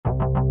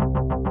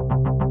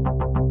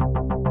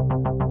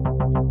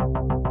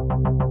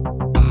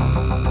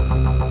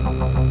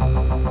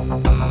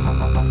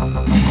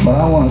But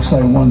I want to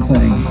say one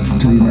thing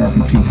to the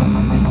American people.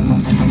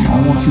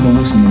 I want you to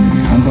listen to me.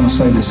 I'm going to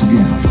say this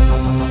again.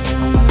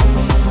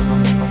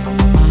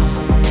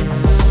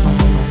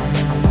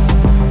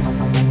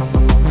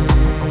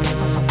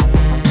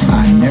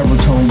 I never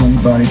told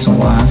anybody to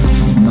lie,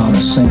 not a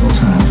single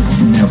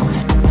time, never.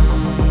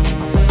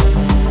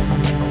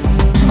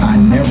 I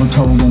never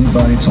told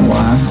anybody to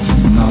lie,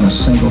 not a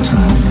single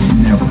time,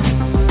 never.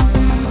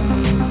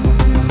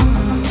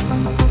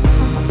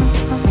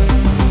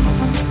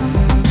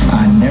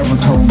 I never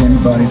told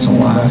anybody to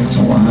lie,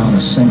 not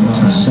a single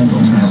time,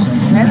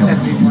 Hello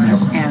everyone,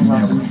 and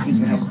welcome to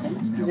Secret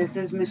Intent. This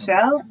is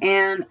Michelle,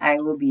 and I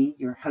will be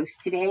your host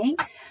today.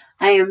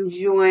 I am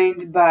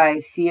joined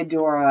by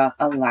Theodora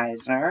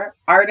Elizer,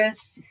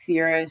 artist,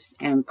 theorist,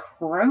 and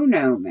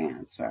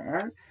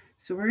chronomancer.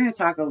 So we're going to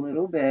talk a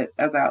little bit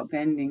about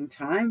bending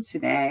time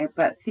today,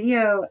 but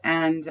Theo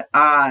and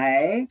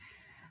I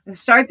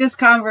start this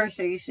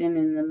conversation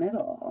in the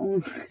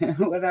middle,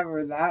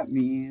 whatever that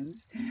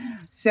means.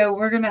 So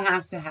we're going to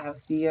have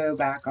Theo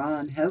back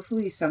on,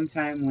 hopefully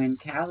sometime when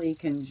Callie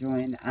can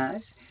join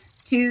us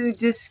to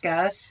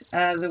discuss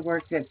the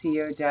work that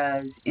Theo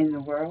does in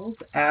the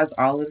world as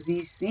all of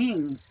these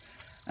things.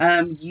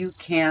 You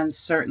can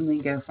certainly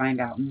go find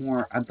out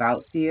more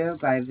about Theo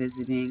by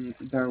visiting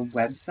their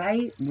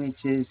website,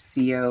 which is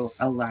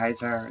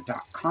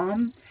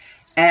theoelizer.com.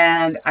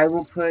 And I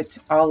will put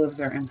all of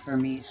their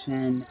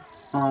information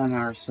on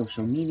our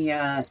social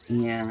media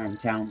and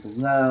down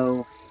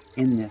below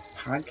in this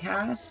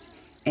podcast.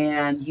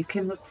 And you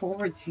can look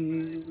forward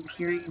to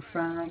hearing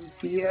from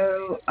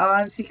Theo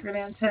on Secret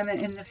Antenna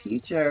in the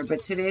future.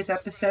 But today's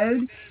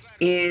episode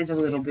is a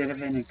little bit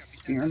of an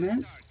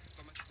experiment.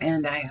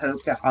 And I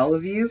hope that all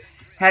of you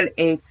had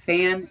a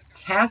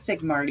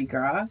fantastic Mardi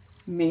Gras.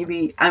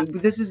 Maybe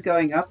this is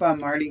going up on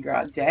Mardi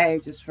Gras Day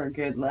just for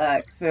good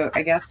luck. So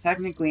I guess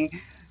technically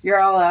you're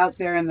all out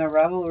there in the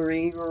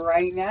revelry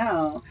right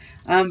now.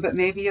 But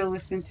maybe you'll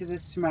listen to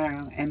this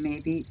tomorrow and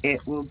maybe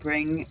it will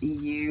bring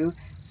you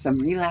some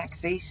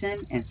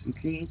relaxation and some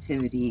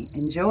creativity.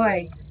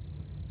 Enjoy.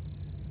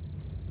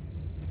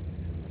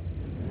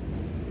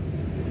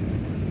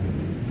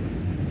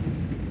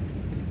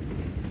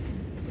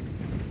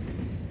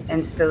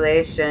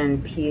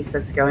 Installation piece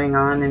that's going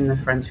on in the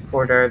French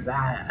Quarter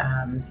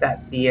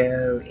that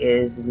Theo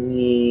is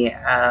the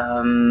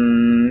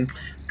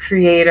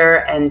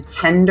creator and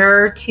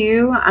tender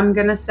to, I'm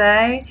gonna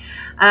say,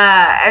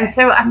 and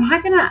so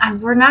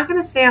we're not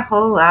gonna say a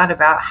whole lot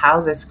about how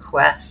this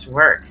quest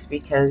works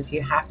because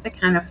you have to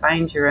kind of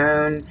find your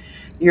own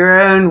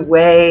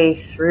way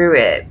through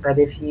it. But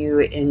if you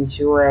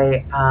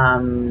enjoy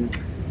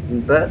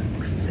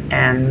books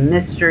and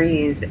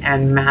mysteries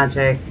and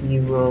magic,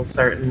 you will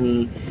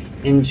certainly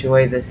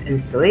enjoy this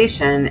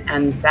installation.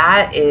 And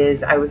that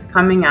is, I was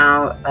coming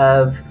out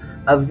of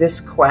this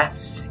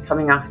quest,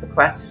 coming off the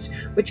quest,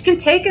 which can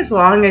take as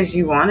long as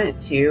you want it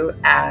to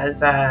as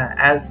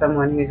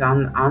someone who's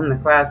on the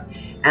quest.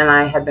 And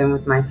I had been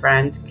with my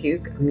friend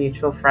Kook, a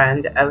mutual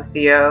friend of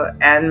Theo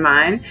and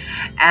mine,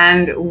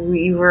 and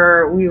we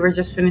were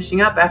just finishing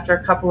up after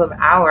a couple of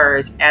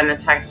hours, and a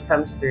text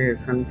comes through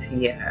from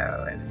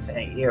Theo and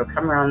saying,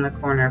 come around the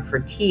corner for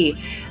tea.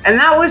 And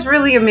that was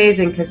really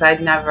amazing because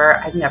I'd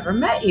never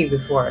met you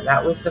before.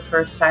 That was the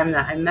first time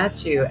that I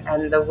met you,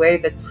 and the way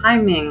the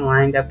timing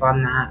lined up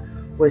on that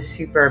was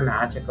super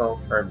magical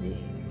for me.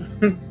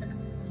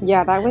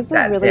 Yeah, that was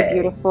a really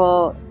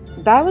beautiful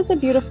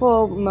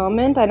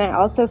moment. And I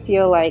also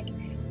feel like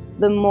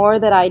the more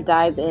that I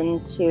dive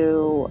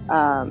into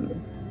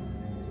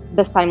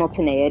the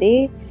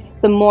simultaneity,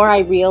 the more I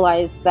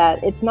realize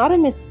that it's not a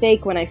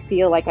mistake when I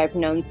feel like I've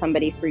known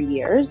somebody for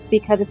years,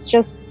 because it's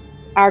just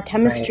our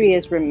chemistry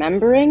is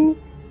remembering.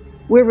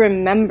 We're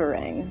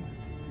remembering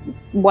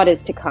what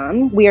is to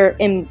come. We are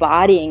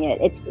embodying it.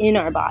 It's in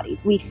our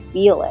bodies. We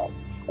feel it.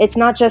 It's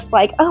not just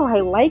like, oh, I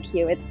like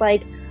you. It's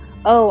like,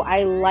 oh,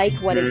 I like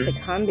what is to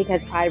come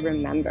because I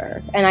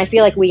remember. And I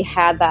feel like we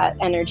had that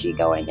energy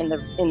going in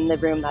the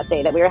room that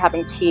day, that we were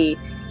having tea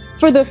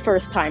for the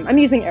first time. I'm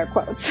using air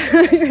quotes.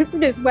 Because in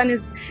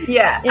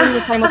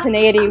the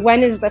simultaneity,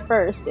 when is the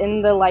first?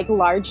 In the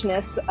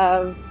largeness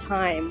of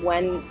time,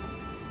 when,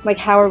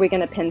 how are we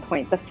going to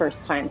pinpoint the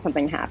first time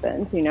something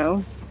happened,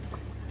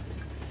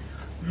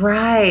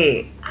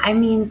 Right. I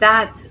mean,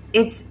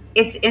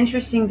 it's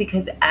interesting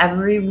because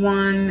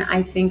everyone,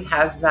 I think,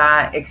 has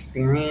that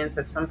experience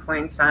at some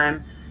point in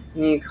time.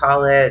 You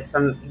call it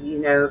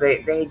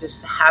they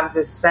just have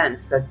this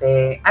sense that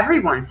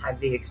everyone's had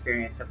the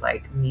experience of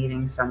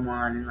meeting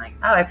someone and oh,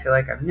 I feel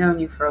like I've known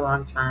you for a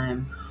long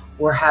time.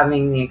 Or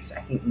having I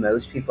think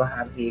most people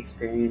have the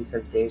experience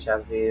of deja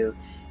vu.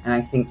 And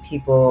I think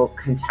people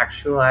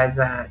contextualize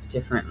that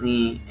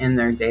differently in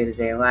their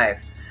day-to-day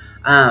life.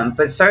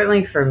 But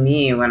certainly for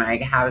me, when I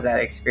have that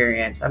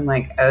experience, I'm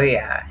like, oh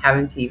yeah,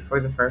 having tea for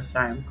the first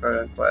time, quote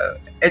unquote.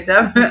 It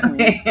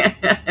definitely,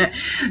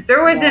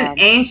 there was an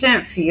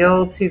ancient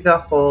feel to the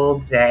whole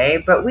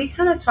day, but we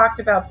kind of talked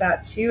about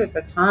that too at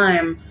the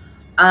time.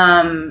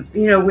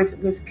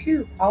 with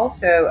Coop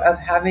also, of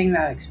having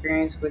that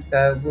experience with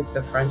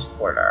the French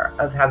Quarter,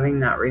 of having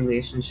that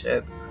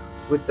relationship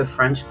with the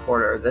French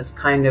Quarter, this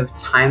kind of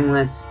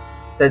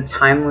the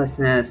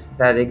timelessness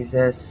that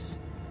exists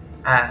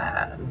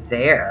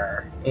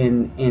there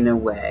in a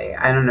way.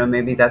 I don't know,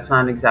 maybe that's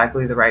not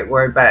exactly the right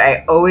word, but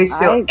I always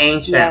feel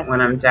ancient yes. when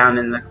I'm down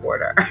in the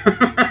Quarter.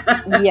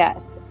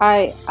 Yes,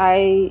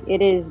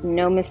 it is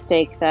no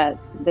mistake that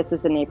this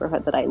is the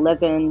neighborhood that I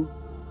live in.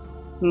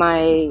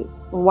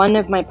 One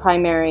of my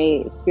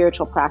primary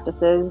spiritual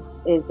practices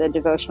is a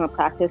devotional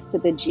practice to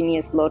the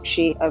Genius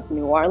Loci of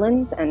New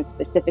Orleans, and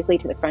specifically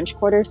to the French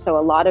Quarter. So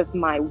a lot of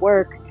my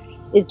work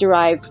is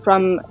derived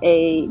from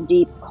a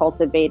deep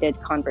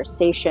cultivated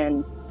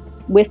conversation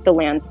with the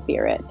land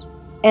spirit.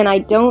 And I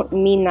don't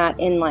mean that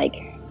in like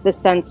the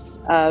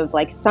sense of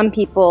like some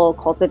people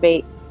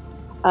cultivate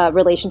a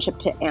relationship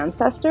to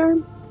ancestor.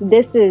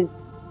 This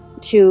is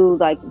to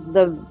like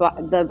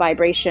the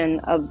vibration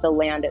of the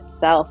land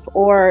itself,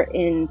 or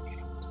in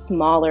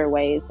smaller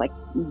ways, like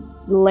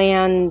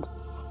land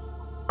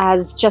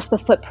as just the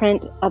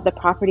footprint of the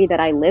property that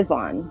I live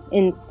on.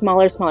 In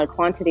smaller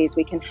quantities,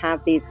 we can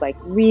have these like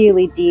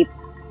really deep,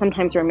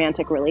 sometimes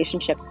romantic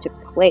relationships to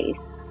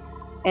place.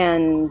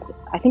 And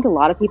I think a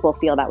lot of people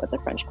feel that with the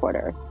French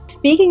Quarter.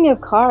 Speaking of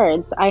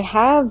cards, I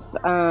have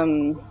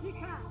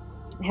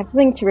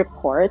something to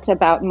report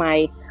about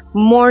my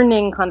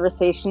morning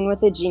conversation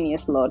with the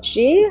Genius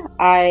Loci.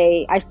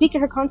 I speak to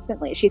her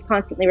constantly. She's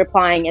constantly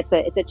replying. It's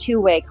a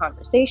two-way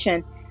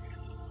conversation.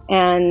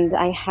 And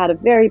I had a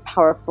very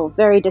powerful,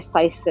 very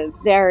decisive,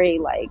 very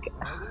like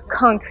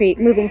concrete,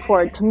 moving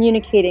forward,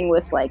 communicating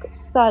with like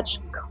such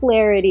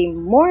clarity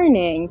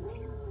morning.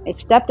 I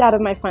stepped out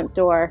of my front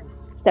door,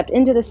 stepped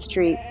into the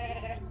street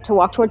to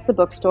walk towards the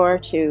bookstore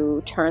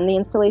to turn the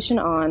installation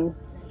on,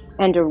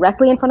 and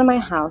directly in front of my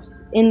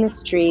house in the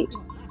street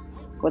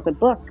was a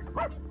book,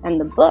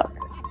 and the book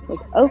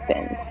was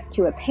opened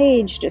to a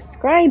page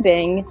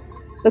describing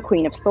the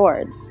Queen of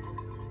Swords.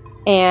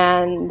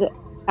 And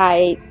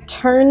I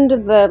turned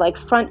the like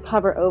front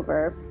cover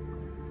over,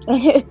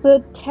 and it's a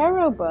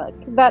tarot book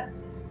that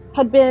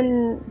had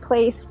been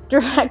placed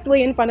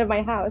directly in front of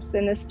my house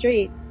in the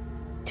street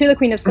to the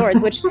Queen of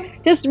Swords, which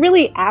just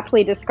really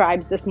aptly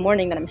describes this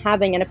morning that I'm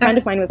having. And a friend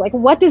of mine was like,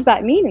 "What does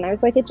that mean?" And I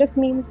was like, "It just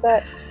means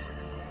that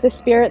the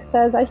spirit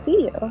says, I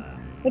see you."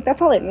 Like,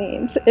 that's all it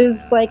means,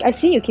 is like, I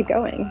see you, keep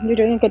going. You're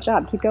doing a good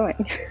job, keep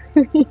going.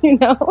 You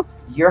know?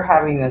 You're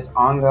having this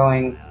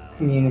ongoing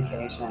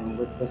communication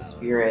with the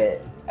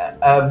spirit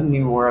of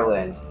New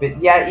Orleans,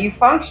 but yet you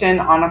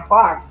function on a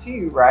clock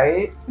too,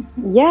 right?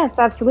 Yes,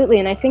 absolutely.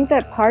 And I think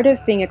that part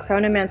of being a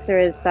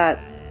chronomancer is that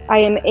I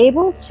am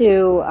able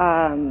to,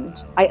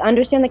 I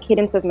understand the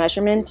cadence of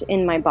measurement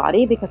in my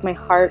body because my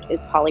heart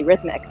is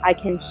polyrhythmic. I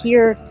can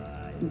hear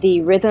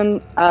the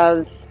rhythm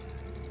of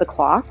the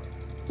clock,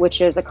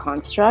 which is a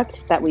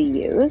construct that we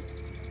use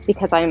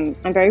because I'm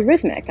very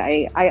rhythmic.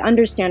 I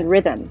understand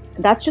rhythm.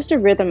 That's just a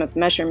rhythm of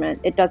measurement.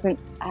 It doesn't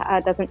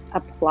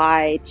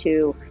apply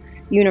to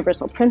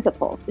universal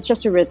principles. It's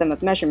just a rhythm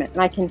of measurement.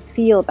 And I can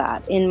feel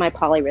that in my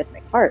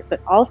polyrhythmic heart, but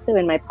also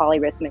in my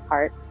polyrhythmic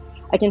heart,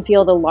 I can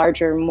feel the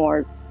larger,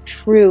 more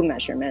true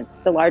measurements,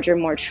 the larger,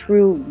 more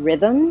true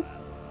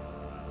rhythms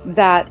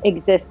that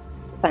exist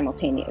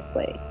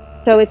simultaneously.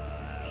 So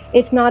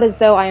it's not as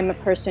though I am a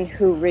person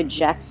who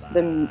rejects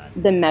the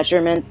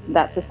measurements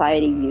that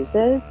society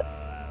uses.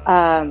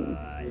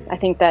 I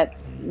think that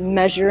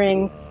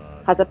measuring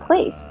has a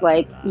place.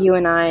 Like, you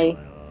and I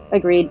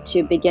agreed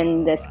to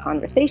begin this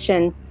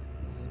conversation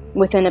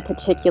within a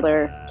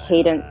particular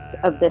cadence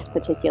of this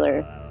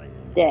particular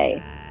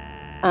day.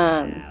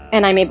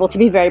 And I'm able to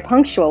be very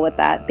punctual with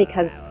that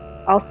because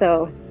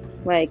also,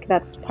 like,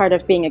 that's part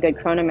of being a good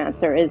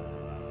chronomancer, is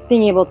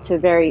being able to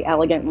very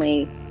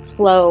elegantly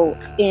flow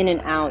in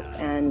and out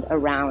and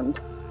around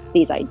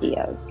these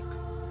ideas.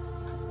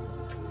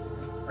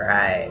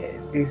 Right.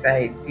 These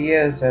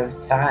ideas of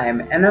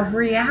time and of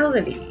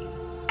reality.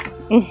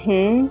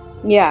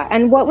 Mm-hmm. Yeah.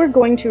 And what we're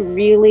going to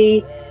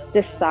really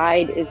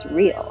decide is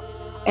real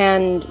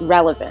and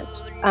relevant.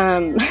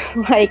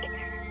 Like,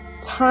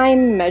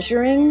 time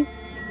measuring,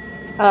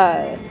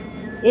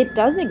 it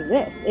does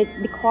exist.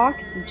 The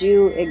clocks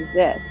do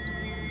exist.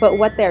 But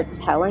what they're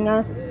telling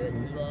us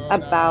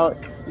about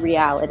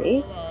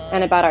reality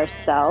and about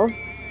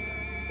ourselves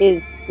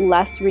is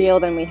less real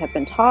than we have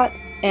been taught,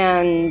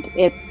 and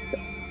it's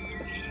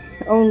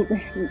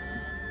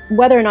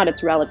whether or not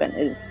it's relevant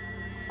is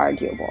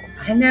arguable.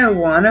 I know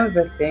one of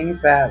the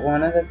things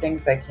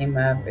that came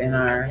up in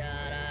our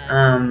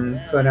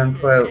quote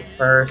unquote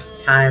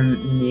first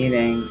time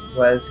meeting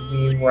was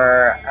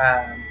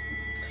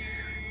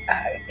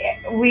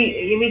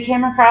we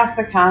came across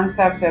the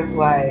concept of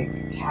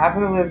like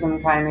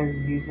capitalism kind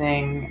of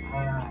using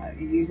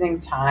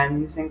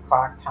time, using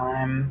clock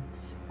time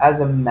as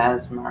a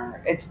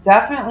mesmer. It's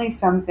definitely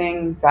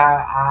something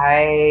that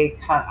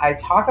I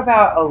talk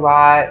about a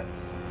lot.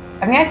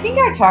 I mean, I think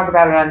I talk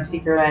about it on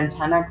Secret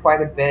Antenna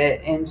quite a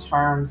bit in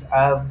terms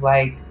of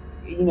like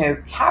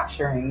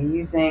capturing,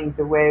 using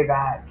the way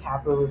that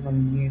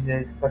capitalism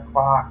uses the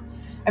clock.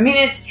 I mean,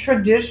 it's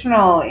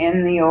traditional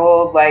in the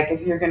old, like,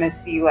 if you're going to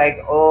see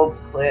like old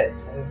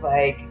clips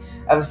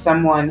of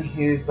someone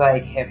who's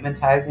like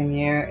hypnotizing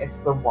you, it's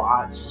the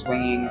watch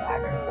swinging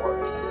back and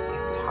forth on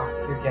TikTok.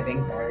 You're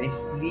getting very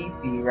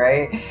sleepy,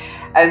 right?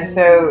 And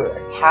so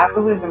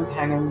capitalism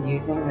kind of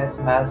using this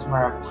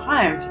mesmer of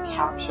time to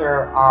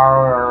capture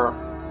our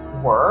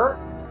work,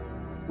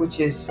 which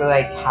is to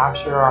like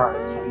capture our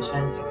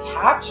attention, to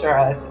capture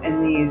us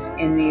in these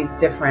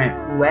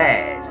different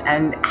ways.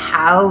 And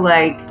how,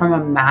 like, from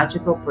a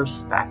magical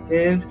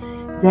perspective,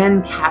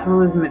 then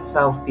capitalism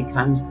itself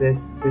becomes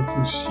this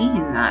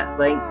machine that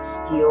like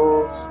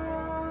steals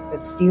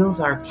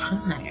our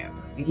time.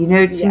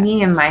 To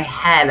me, in my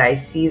head, I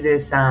see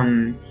this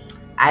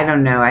I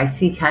don't know, I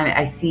see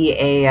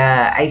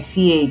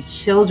a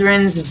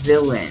children's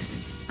villain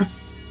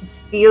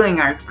stealing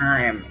our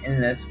time in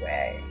this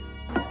way.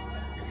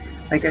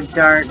 Like a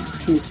dark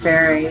tooth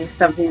fairy,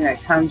 something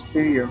that comes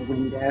through your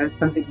window,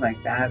 something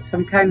like that,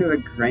 some kind of a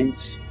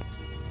Grinch.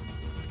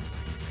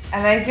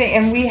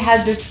 And we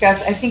had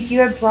discussed, I think you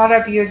had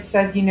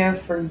said,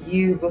 for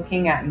you,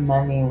 looking at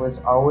money was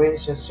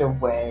always just a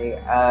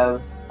way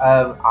of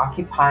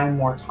occupying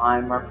more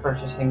time or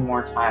purchasing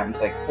more time,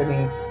 like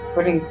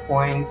putting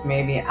coins,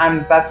 maybe,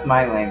 that's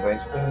my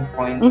language, putting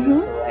coins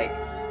into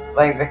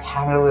like the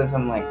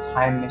capitalism, like,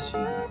 time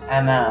machine.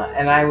 And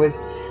I was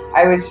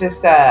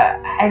just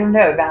I don't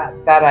know,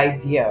 that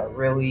idea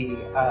really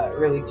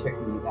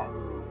took me back.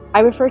 I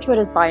refer to it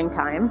as buying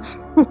time.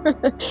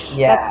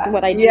 Yeah. That's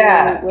what I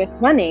do with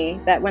money,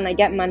 that when I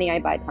get money, I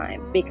buy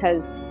time,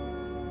 because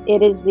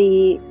it is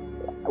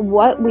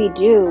what we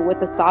do with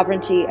the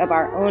sovereignty of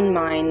our own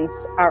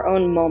minds, our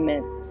own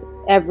moments,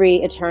 every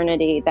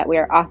eternity that we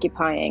are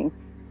occupying.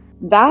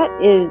 That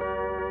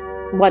is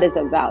what is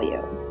of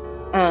value.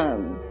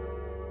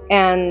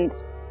 And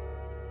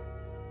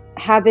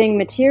having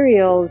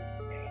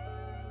materials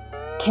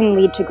can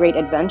lead to great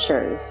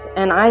adventures.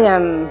 And I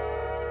am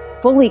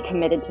fully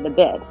committed to the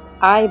bid.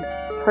 I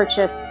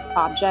purchase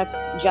objects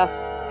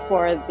just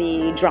for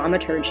the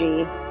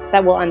dramaturgy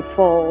that will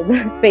unfold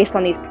based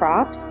on these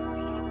props.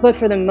 But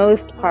for the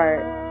most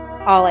part,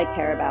 all I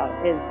care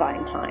about is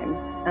buying time.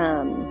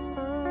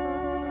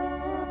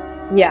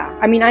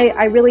 I mean,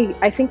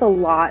 I think a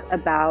lot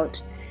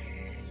about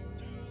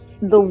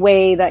the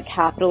way that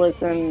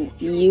capitalism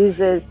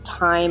uses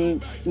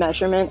time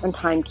measurement and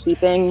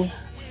timekeeping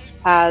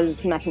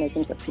as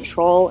mechanisms of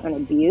control and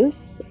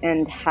abuse,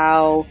 and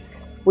how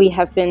we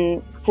have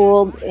been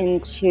fooled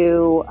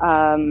into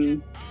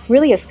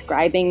really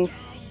ascribing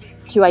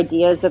to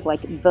ideas of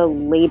like the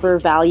labor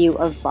value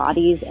of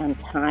bodies and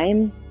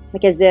time,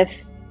 like as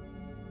if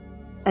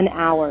an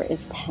hour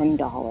is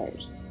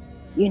 $10.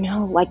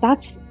 Like,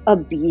 that's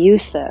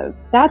abusive.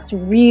 That's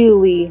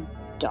really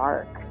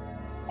dark.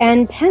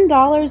 And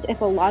 $10,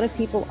 if a lot of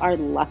people are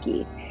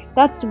lucky,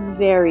 that's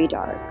very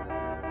dark.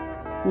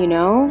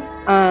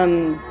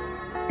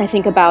 I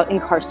think about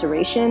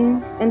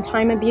incarceration and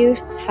time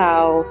abuse,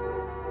 how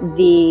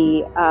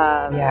the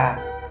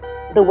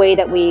way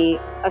that we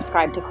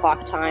ascribe to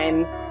clock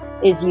time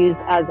is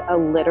used as a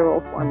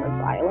literal form of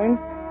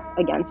violence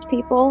against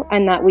people,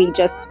 and that we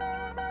just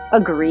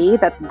agree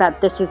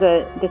that this is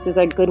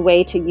a good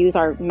way to use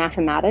our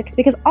mathematics,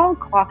 because all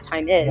clock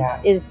time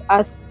is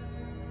us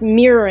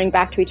mirroring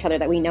back to each other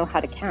that we know how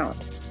to count.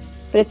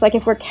 But it's like,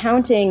 if we're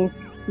counting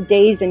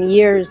days and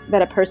years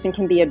that a person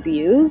can be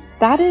abused,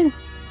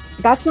 that's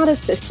not a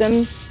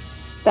system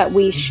that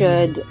we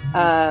should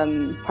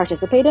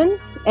participate in.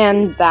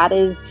 And that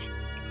is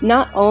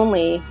not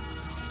only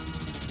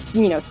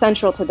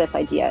central to this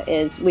idea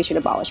is we should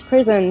abolish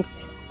prisons.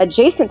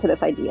 Adjacent to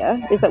this idea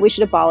is that we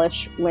should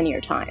abolish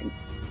linear time,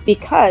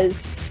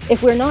 because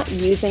if we're not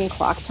using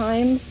clock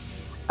time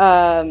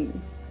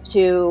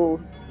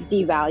to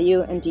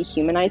devalue and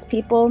dehumanize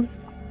people,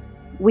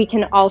 we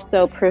can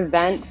also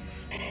prevent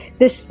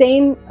this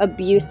same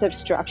abusive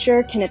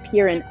structure can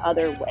appear in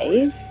other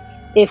ways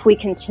if we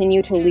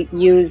continue to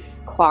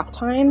use clock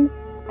time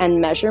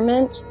and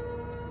measurement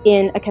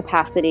in a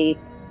capacity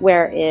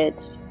where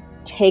it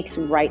takes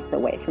rights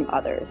away from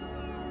others.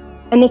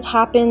 And this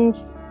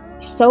happens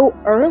so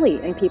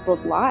early in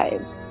people's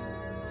lives,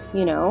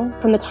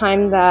 from the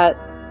time that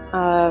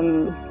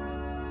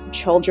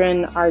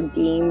children are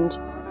deemed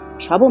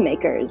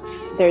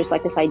troublemakers. There's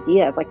like this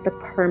idea of like the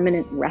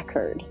permanent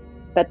record,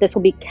 that this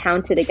will be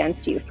counted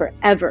against you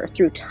forever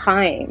through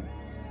time.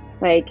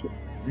 Like,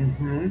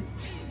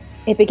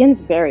 it begins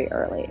very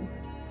early.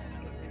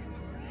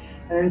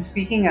 And then,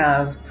 speaking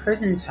of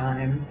prison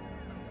time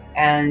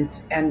and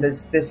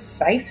this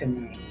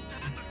siphoning,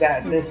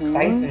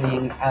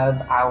 siphoning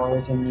of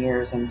hours and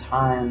years and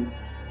time,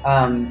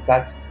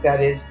 that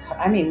is,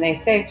 I mean, they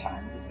say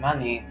time is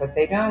money, but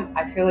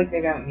I feel like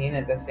they don't mean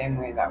it the same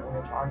way that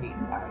we're talking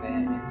about it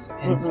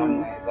in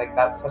some ways. Like,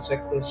 that's such a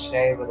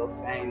cliche little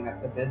saying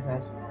that the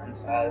businessman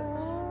says.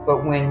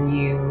 But when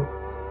you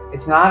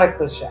it's not a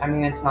cliche. I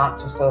mean, it's not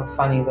just a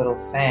funny little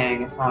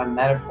saying. It's not a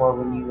metaphor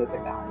when you look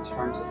at that in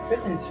terms of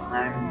prison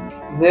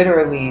time.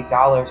 Literally,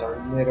 dollars are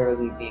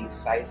literally being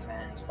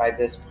siphoned by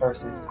this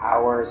person's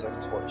hours of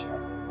torture.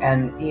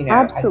 And, you know,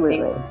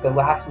 Absolutely. I think the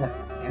last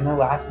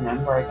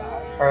number that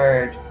I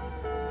heard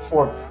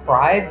for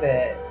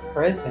private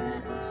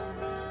prisons,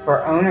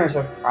 for owners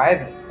of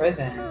private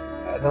prisons,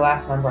 the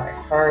last number I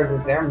heard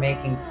was they're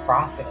making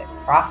profit,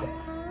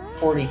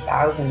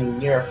 $40,000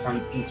 a year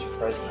from each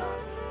prisoner.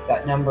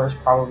 That number's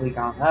probably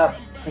gone up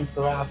since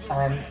the last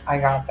time I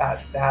got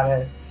that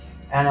status,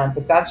 and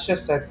but that's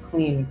just a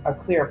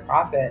clear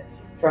profit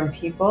from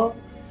people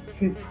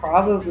who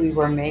probably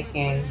were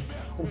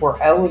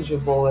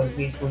eligible, at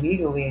least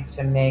legally,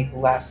 to make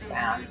less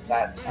than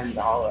that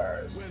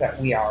 $10 that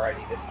we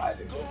already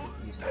decided was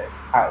abusive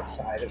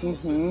outside of the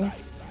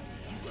society.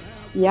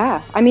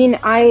 Yeah, I mean,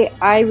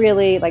 I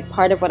really like,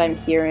 part of what I'm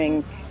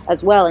hearing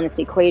as well in this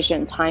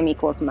equation, time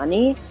equals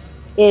money,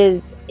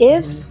 is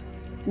if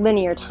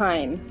linear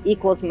time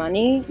equals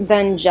money,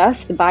 then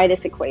just by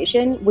this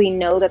equation, we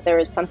know that there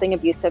is something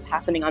abusive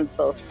happening on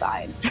both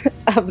sides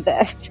of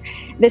this.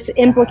 This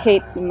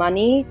implicates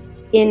money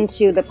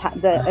into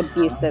the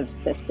abusive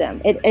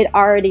system. It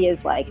already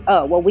is like,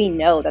 oh, well, we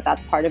know that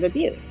that's part of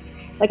abuse.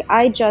 Like,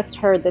 I just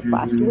heard this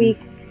last week,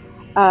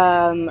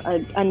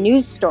 a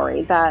news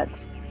story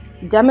that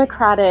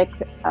Democratic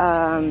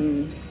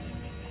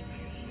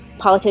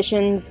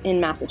politicians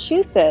in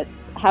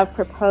Massachusetts have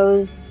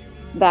proposed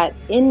that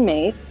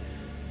inmates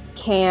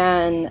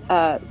can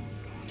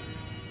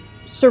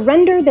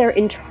surrender their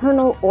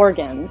internal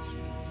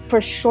organs for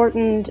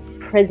shortened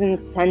prison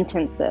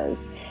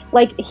sentences.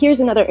 Like, here's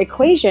another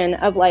equation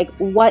of like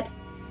what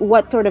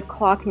sort of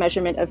clock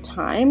measurement of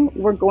time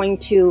we're going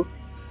to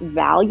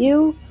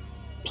value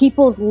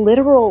people's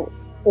literal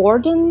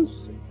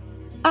organs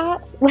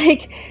at.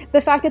 Like,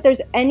 the fact that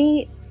there's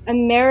any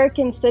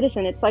American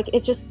citizen, it's like,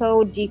 it's just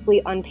so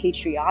deeply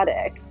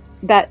unpatriotic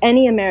that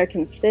any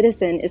American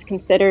citizen is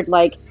considered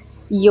like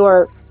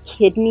your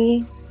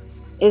kidney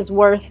is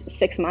worth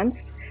 6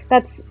 months.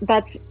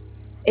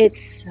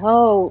 It's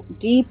so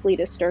deeply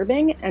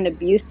disturbing and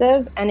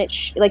abusive, and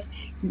like,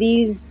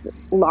 these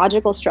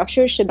logical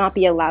structures should not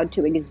be allowed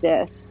to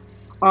exist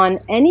on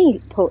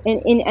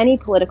in any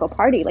political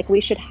party. Like, we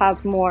should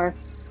have more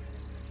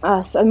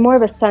of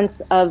a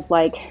sense of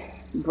like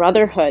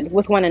brotherhood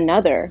with one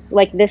another.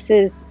 Like, this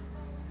is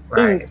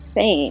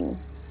insane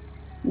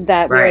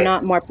that we're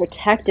not more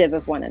protective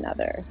of one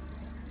another.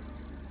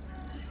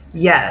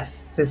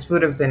 Yes, this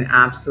would have been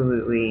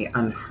absolutely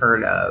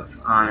unheard of,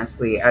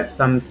 honestly, at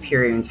some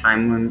period in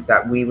time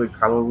that we would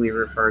probably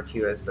refer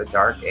to as the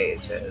Dark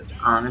Ages,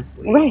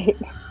 honestly. Right.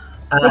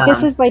 Like,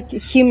 this is like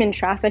human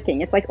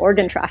trafficking. It's like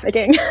organ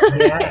trafficking.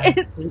 Yeah.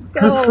 So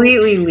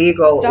completely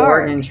legal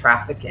organ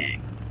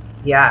trafficking.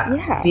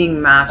 Yeah.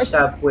 Being matched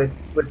up with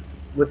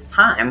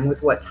time,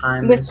 with what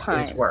time is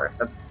worth.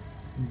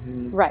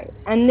 Right.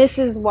 And this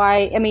is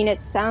why, I mean,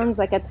 it sounds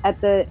like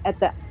at the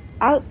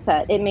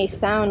outset, it may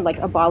sound like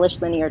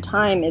abolish linear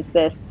time is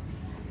this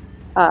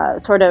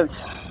sort of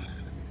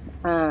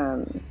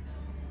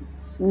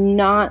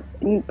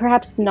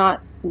perhaps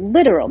not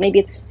literal, maybe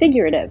it's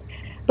figurative.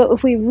 But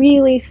if we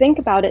really think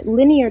about it,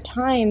 linear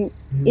time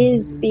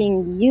is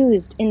being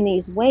used in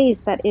these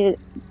ways that it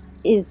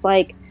is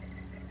like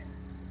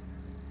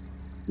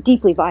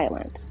deeply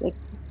violent, like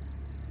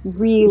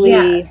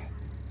really,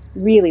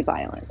 really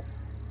violent.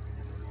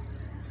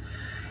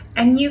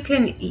 And you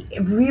can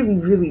really,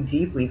 really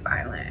deeply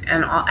violent.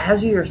 And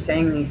as you were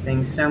saying these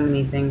things, so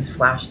many things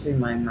flashed through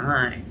my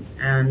mind.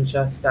 And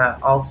just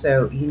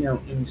also, you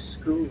know, in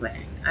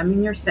schooling, I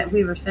mean,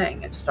 we were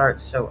saying it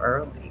starts so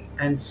early.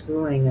 And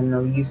schooling and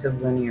the use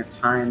of linear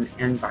time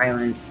and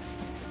violence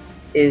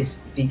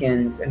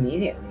begins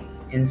immediately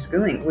in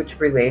schooling, which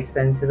relates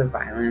then to the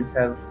violence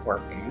of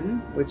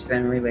working, which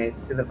then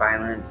relates to the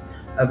violence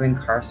of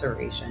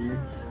incarceration.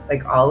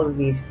 Like, all of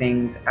these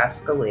things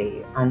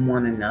escalate on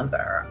one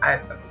another.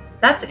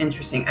 That's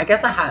interesting. I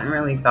guess I hadn't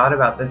really thought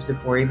about this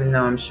before, even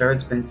though I'm sure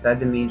it's been said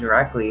to me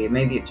directly.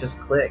 Maybe it just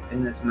clicked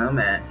in this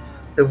moment.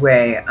 The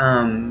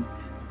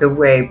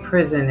way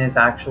prison is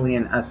actually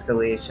an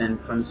escalation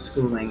from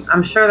schooling.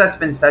 I'm sure that's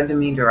been said to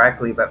me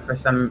directly, but for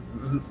some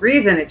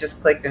reason it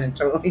just clicked in a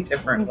totally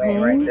different way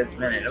right this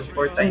minute. Of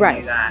course I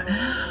knew that.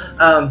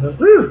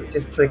 But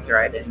just clicked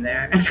right in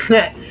there.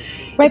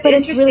 Right, but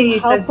it's really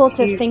helpful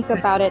to think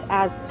about it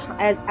as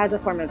a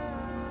form of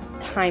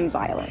time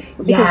violence,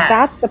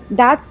 because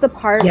that's the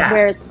part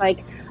where it's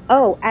like,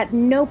 oh, at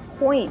no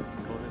point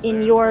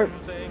in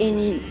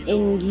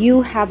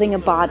you having a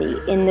body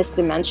in this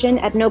dimension,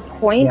 at no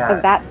point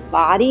of that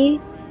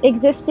body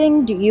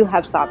existing do you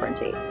have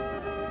sovereignty.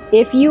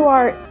 If you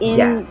are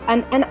in,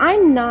 and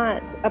I'm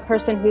not a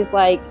person who's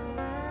like,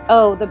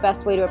 oh, the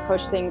best way to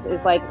approach things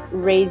is like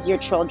raise your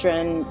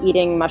children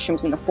eating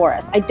mushrooms in the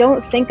forest. I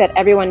don't think that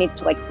everyone needs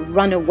to like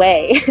run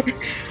away.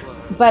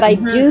 But I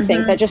do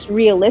think that just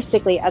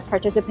realistically, as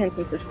participants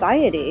in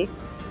society,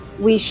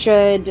 we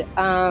should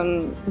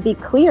be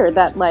clear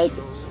that like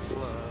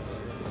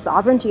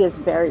sovereignty is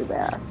very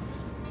rare.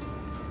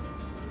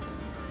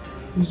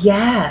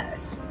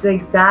 Yes,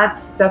 like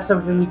that's a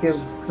really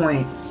good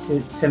point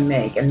to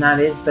make, and that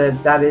is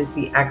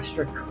the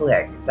extra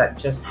click that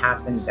just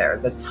happened there,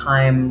 the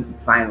time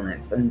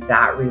violence and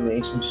that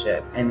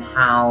relationship, and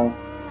how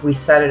we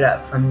set it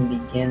up from the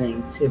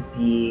beginning to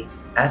be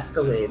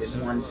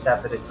escalated one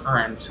step at a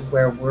time, to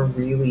where we're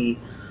really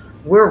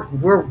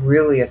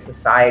a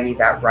society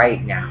that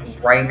right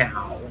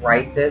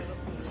this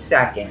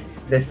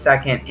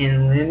second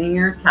in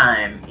linear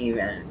time,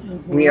 even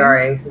we Mm-hmm. are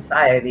a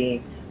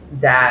society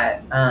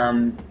that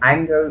I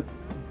can go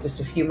just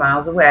a few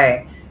miles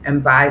away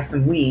and buy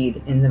some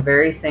weed in the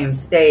very same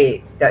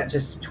state that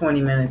just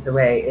 20 minutes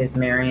away is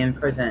Marion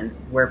Prison,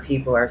 where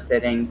people are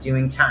sitting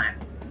doing time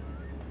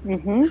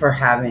Mm-hmm. for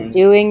having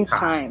Doing pot,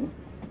 time.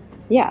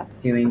 Yeah.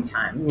 doing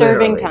time.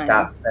 Serving Literally, time.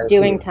 that's so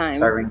Doing cool. time.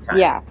 Serving time.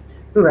 Yeah.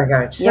 Ooh, I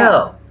gotta Yeah.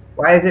 chill.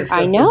 Why does it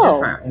I feel so know.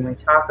 different when we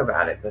talk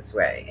about it this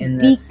way in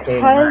this state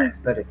of mind?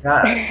 Because But it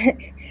does.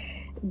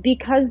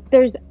 because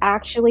there's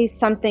actually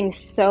something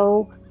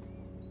so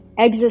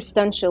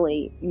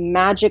existentially,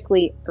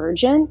 magically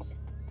urgent,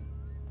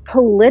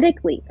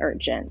 politically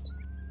urgent,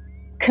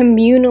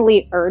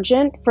 communally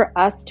urgent for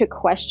us to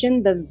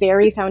question the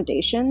very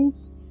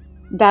foundations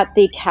that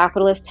the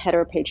capitalist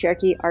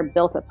heteropatriarchy are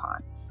built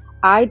upon.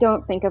 I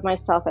don't think of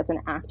myself as an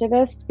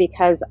activist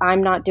because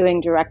I'm not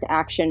doing direct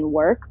action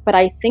work, but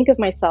I think of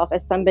myself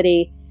as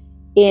somebody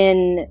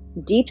in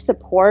deep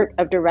support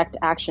of direct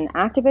action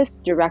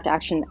activists, direct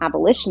action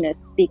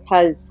abolitionists,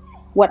 because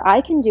what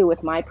I can do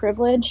with my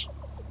privilege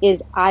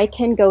is I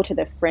can go to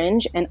the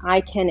fringe and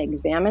I can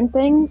examine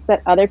things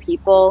that other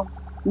people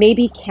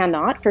maybe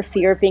cannot for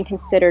fear of being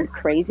considered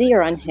crazy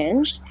or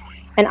unhinged.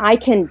 And I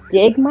can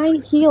dig my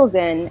heels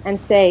in and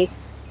say,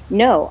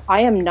 no,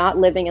 I am not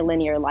living a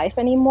linear life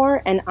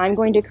anymore. And I'm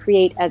going to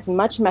create as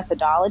much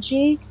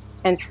methodology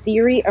and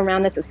theory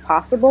around this as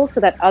possible so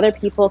that other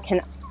people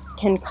can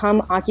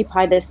come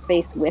occupy this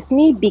space with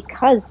me,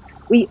 because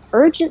we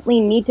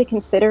urgently need to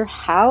consider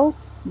how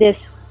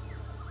this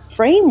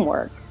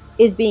framework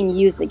is being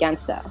used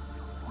against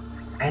us.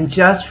 And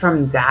just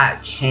from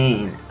that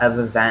chain of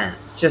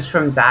events, just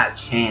from that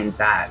chain,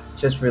 that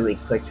just really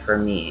clicked for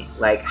me,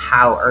 like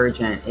how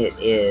urgent it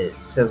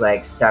is to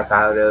like step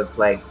out of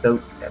like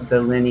the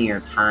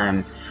linear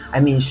time. I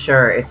mean,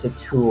 sure, it's a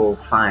tool,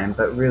 fine,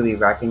 but really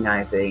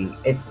recognizing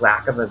its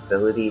lack of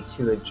ability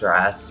to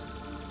address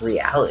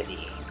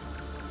reality.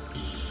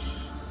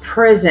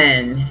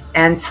 Prison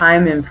and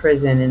time in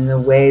prison, and the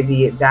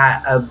way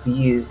that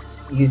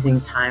abuse, using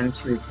time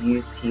to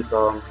abuse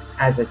people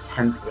as a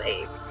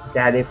template,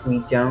 that if we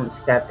don't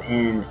step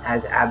in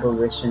as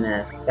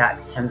abolitionists, that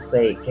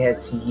template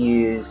gets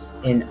used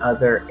in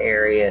other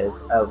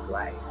areas of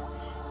life.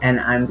 And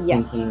I'm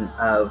Yes, thinking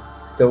of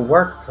the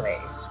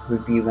workplace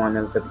would be one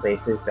of the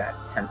places that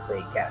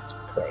template gets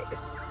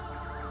placed.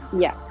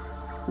 yes,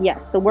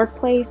 yes. The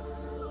workplace,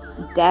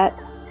 debt,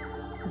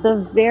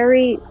 the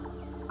very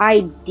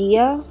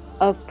idea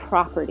of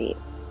property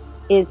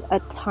is a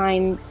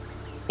time,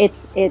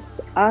 it's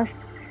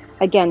us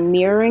again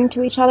mirroring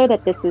to each other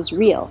that this is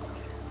real.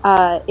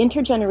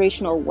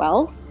 Intergenerational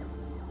wealth,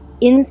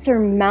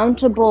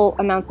 insurmountable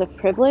amounts of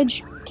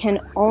privilege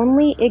can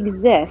only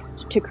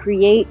exist to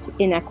create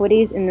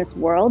inequities in this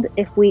world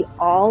if we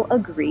all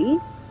agree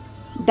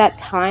that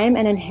time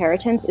and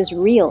inheritance is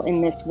real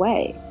in this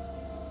way.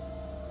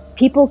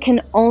 People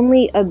can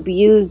only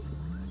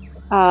abuse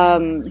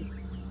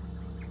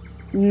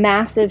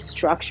massive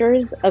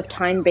structures of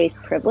time-based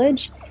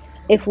privilege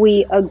if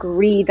we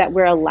agree that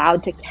we're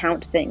allowed to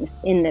count things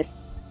in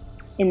this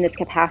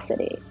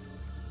capacity.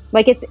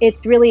 Like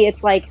it's really,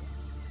 it's like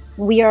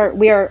we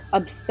are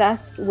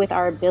obsessed with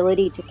our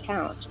ability to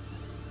count,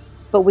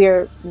 but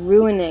we're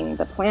ruining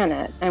the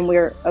planet and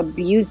we're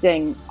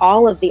abusing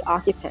all of the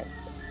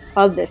occupants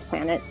of this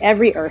planet.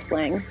 Every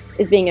earthling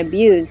is being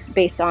abused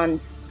based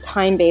on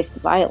time-based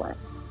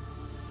violence.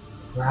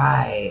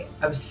 Right.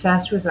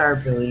 Obsessed with our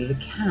ability to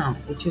count,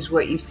 which is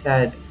what you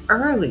said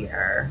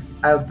earlier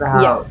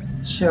about Yes,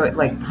 show it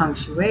like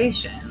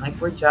punctuation. Like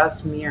we're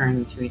just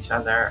mirroring to each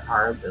other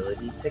our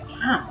ability to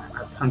count,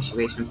 our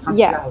punctuation,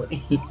 yes,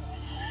 punctuality. yes,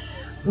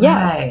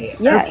 Right.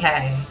 yes.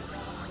 Okay.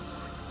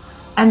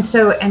 And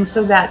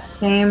so that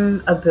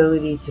same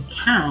ability to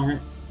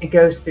count, it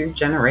goes through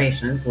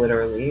generations,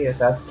 literally, is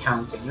us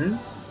counting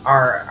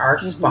our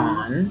Mhm.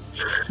 spawn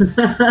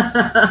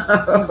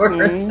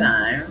over Mhm.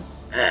 time.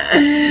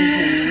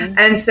 Mhm.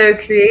 And so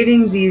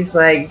creating these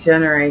like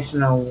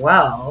generational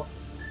wealth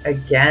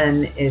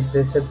again is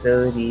this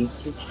ability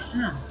to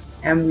count.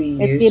 And we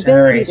It's the use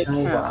ability to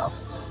generational count. wealth.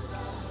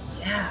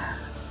 Yeah.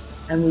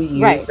 And we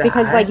use Right,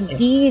 because that. like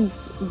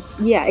deeds,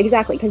 yeah,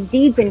 exactly, because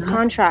deeds and Uh-huh.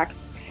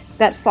 contracts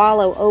that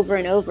follow over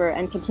and over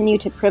and continue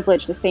to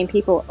privilege the same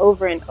people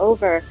over and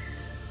over,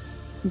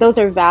 those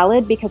are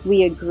valid because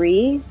we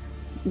agree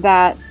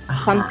that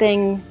Uh-huh.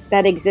 something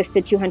that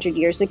existed 200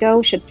 years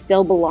ago should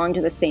still belong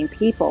to the same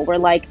people. We're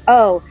like,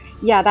 oh,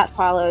 yeah, that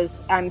follows.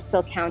 I'm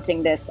still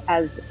counting this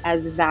as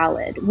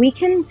valid. We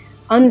can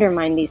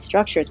undermine these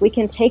structures. We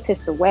can take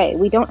this away.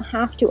 We don't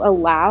have to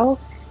allow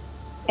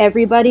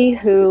everybody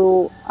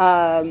who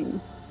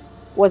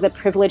was a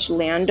privileged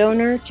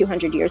landowner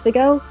 200 years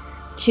ago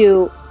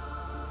to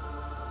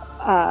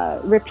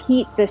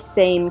repeat the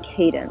same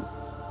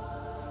cadence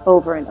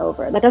over and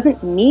over. That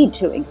doesn't need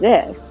to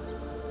exist.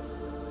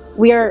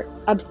 We are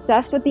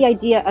obsessed with the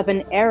idea of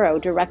an arrow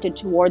directed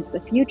towards the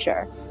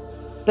future,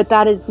 but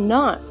that is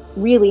not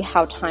really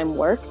how time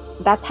works.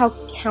 That's how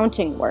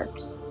counting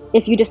works.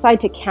 If you decide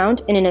to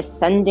count in an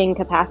ascending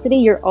capacity,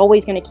 you're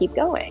always going to keep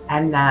going.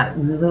 And that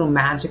little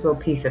magical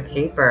piece of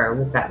paper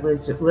with that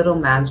little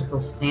magical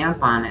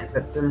stamp on it,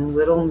 that's a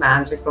little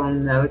magical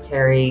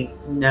notary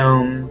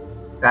gnome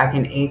back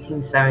in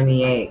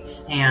 1878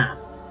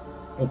 stamped.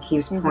 It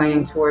keeps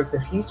pointing towards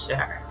the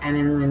future. And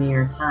in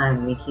linear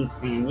time, we keep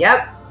saying,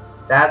 yep,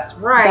 that's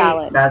right.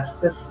 Valid. That's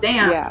the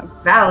stamp. Yeah.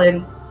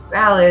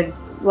 Valid.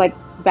 Like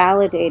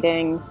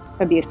validating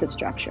abusive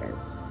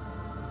structures.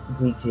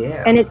 We do.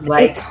 And it's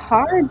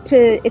hard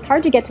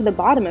to get to the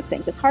bottom of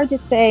things. It's hard to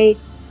say,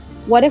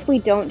 what if we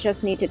don't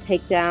just need to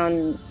take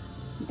down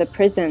the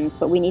prisons,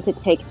 but we need to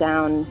take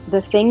down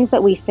the things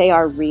that we say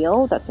are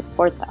real that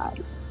support that?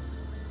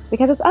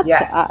 Because it's up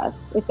to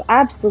us. It's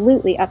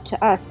absolutely up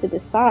to us to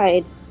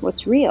decide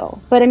what's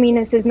real. But I mean,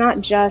 this is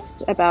not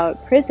just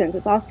about prisons.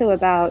 It's also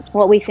about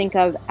what we think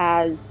of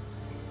as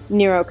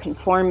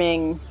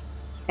neuroconforming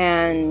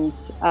and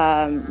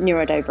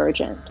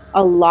neurodivergent.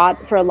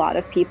 For a lot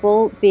of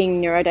people,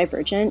 being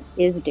neurodivergent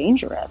is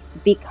dangerous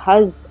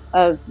because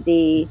of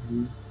the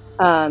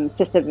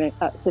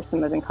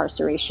system of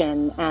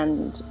incarceration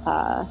and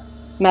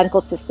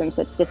medical systems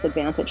that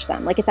disadvantage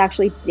them. Like, it's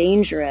actually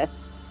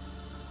dangerous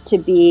to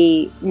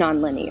be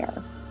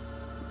nonlinear.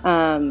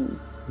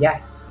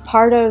 Yes.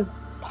 Part of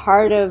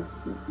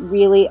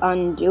really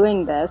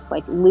undoing this,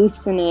 like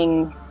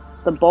loosening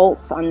the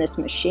bolts on this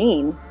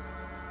machine,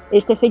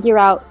 is to figure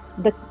out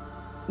the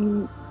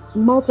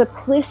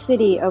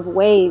multiplicity of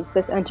ways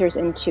this enters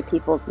into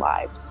people's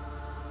lives.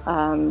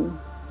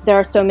 There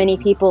are so many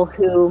people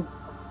who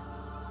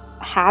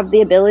have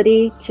the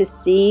ability to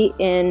see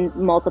in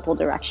multiple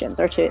directions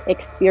or to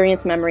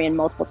experience memory in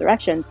multiple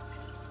directions,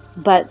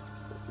 but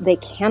they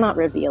cannot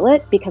reveal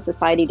it because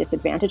society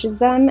disadvantages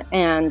them,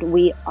 and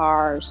we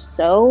are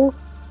so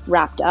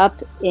wrapped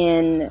up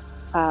in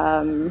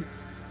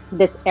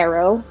this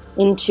arrow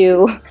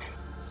into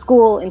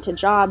school, into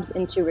jobs,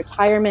 into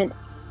retirement,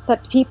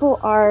 that people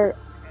are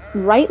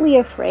rightly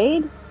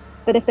afraid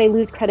that if they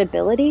lose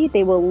credibility,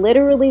 they will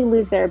literally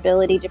lose their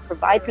ability to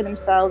provide for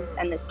themselves.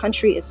 And this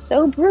country is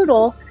so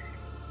brutal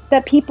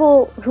that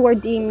people who are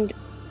deemed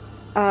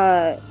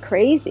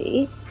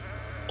crazy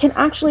can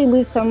actually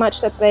lose so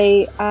much that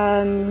they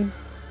end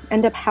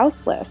up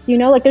houseless. You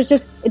know, like, there's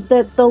just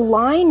the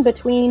line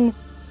between,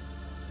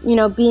 you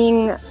know,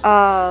 being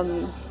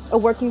a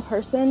working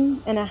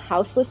person and a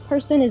houseless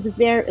person is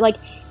very, like,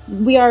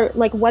 we are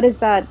like, what is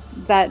that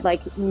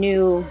like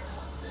new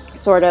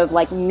sort of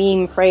like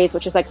meme phrase,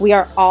 which is like, we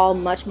are all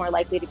much more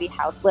likely to be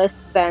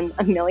houseless than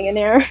a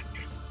millionaire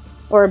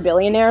or a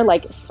billionaire.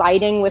 Like,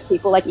 siding with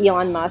people like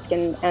Elon Musk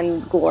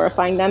and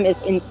glorifying them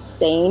is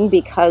insane,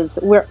 because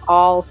we're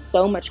all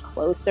so much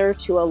closer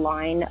to a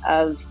line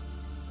of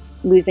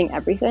losing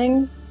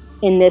everything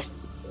in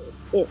this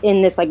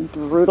like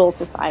brutal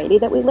society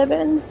that we live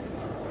in.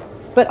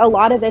 But a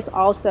lot of this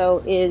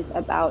also is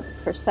about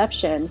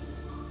perception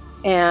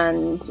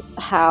and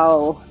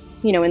how,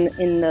 you know,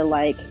 in the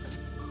like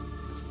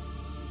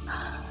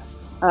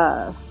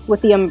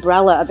with the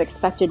umbrella of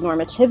expected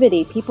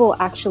normativity, people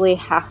actually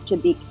have to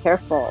be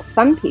careful.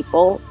 Some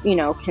people, you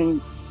know,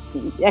 can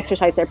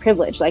exercise their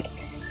privilege. Like,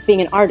 being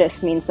an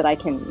artist means that I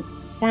can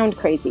sound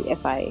crazy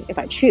if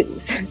I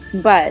choose.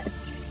 But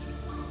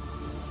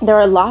there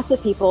are lots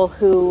of people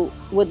who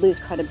would lose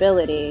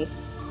credibility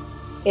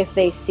if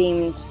they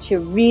seemed to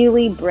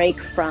really break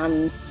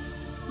from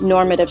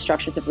normative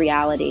structures of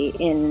reality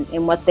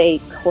in what they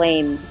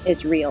claim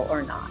is real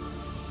or not.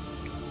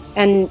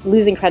 And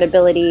losing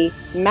credibility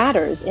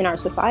matters in our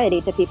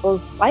society to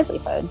people's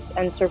livelihoods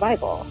and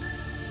survival.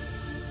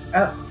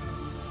 Oh,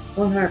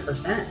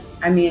 100%.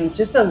 I mean,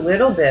 just a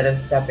little bit of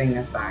stepping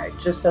aside,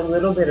 just a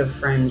little bit of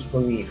fringe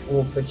belief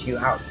will put you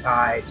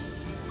outside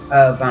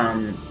of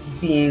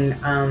being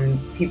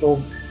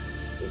people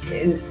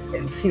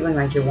and feeling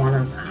like you're one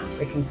of them.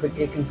 It can put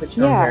you in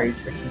very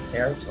tricky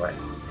territory.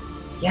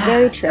 Yeah,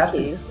 very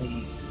tricky.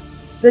 Definitely.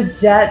 The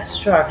debt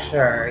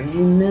structure,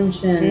 you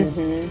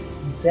mentioned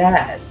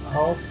debt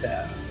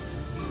also,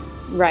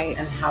 right?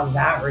 And how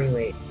that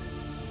relates.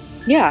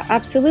 Yeah,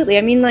 absolutely.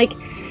 I mean, like,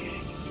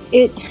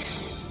 it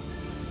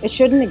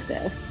shouldn't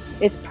exist.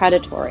 It's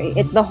predatory.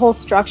 The whole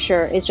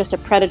structure is just a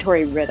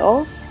predatory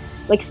riddle.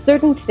 Like,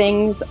 certain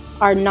things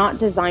are not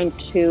designed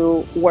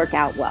to work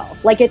out well.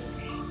 Like, it's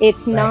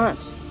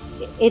right.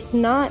 It's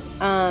not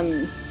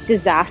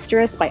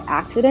disastrous by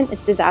accident.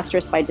 It's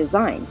disastrous by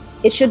design.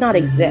 It should not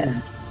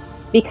exist,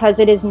 because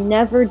it is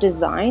never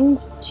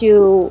designed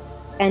to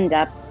end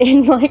up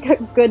in like a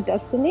good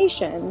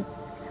destination.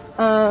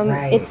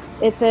 Right. It's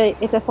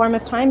a form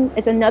of time.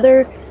 It's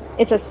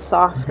a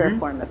softer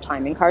form of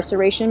time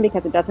incarceration,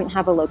 because it doesn't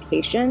have a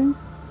location.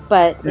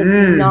 but it's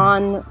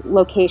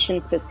non-location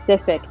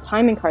specific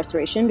time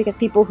incarceration, because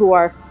people who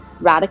are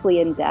radically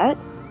in debt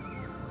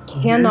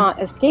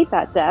cannot escape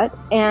that debt,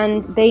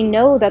 and they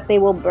know that they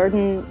will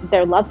burden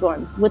their loved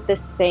ones with the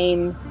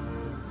same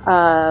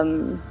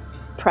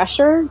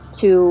pressure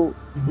to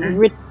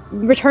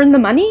return the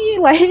money.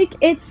 Like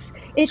it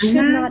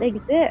should not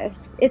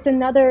exist. It's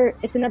another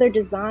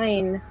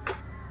design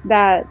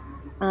that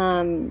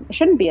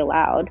shouldn't be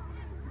allowed.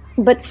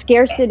 But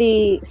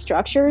scarcity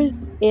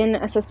structures in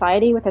a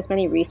society with as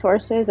many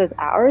resources as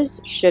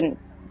ours shouldn't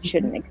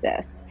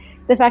exist.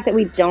 The fact that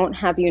we don't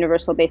have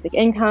universal basic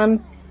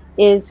income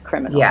is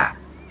criminal. Yeah.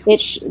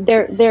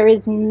 There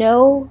is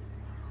no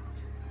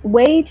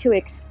way to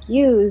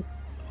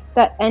excuse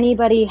that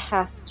anybody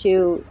has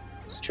to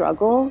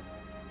struggle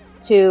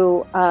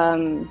to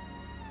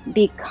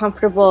be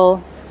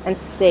comfortable and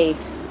safe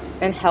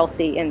and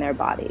healthy in their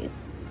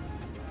bodies.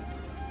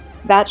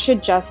 That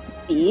should just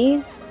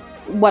be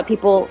what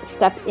people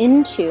step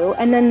into,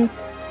 and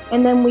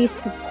then we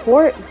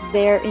support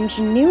their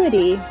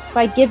ingenuity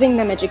by giving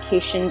them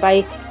education,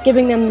 by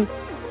giving them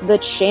the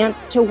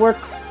chance to work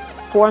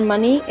for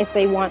money if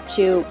they want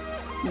to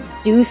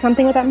do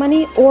something with that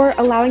money, or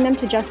allowing them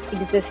to just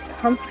exist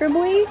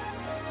comfortably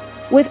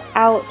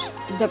without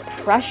the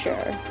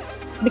pressure,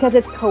 because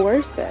it's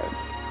coercive.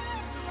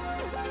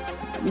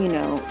 You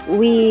know,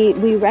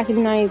 we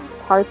recognize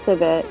parts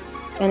of it,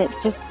 and it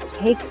just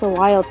takes a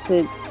while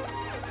to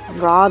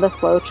draw the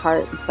flow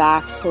chart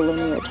back to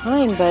linear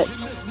time. But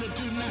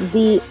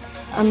the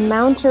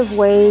amount of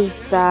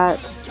ways that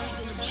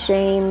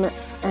shame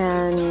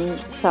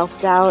and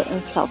self-doubt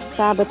and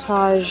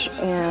self-sabotage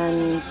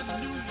and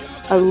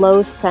a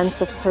low sense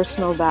of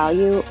personal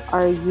value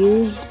are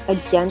used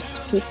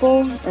against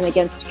people and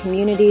against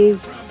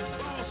communities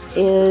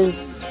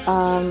is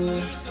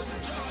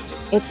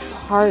it's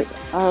part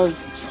of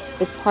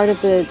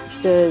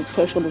the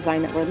social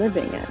design that we're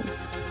living in.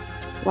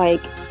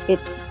 Like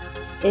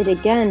it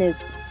again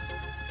is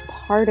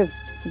part of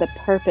the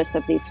purpose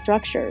of these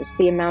structures,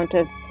 the amount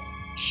of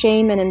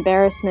shame and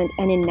embarrassment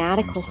and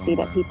inadequacy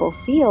that people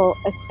feel,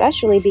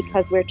 especially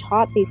because we're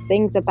taught these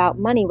things about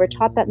money. We're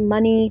taught that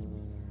money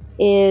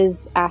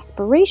is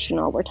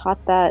aspirational. We're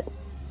taught that,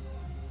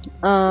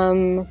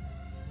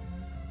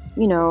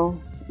 you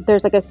know,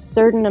 there's like a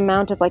certain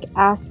amount of like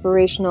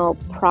aspirational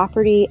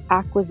property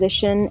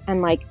acquisition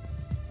and like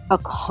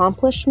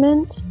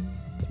accomplishment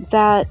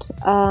that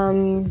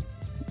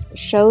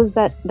shows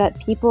that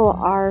people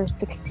are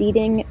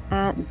succeeding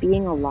at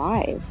being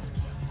alive.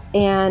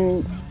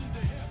 And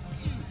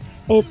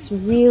it's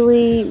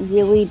really,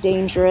 really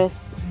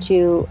dangerous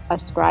to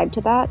ascribe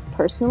to that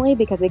personally,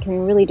 because it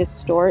can really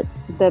distort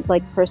the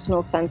like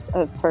personal sense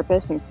of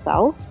purpose and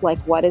self, like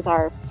what is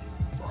our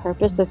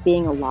purpose of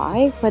being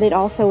alive. But it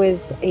also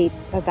is a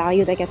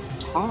value that gets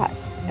taught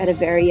at a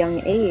very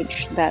young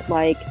age, that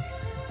like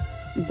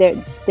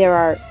there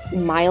are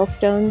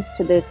milestones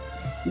to this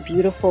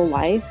beautiful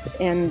life,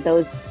 and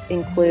those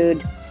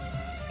include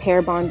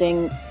pair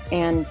bonding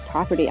and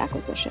property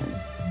acquisition.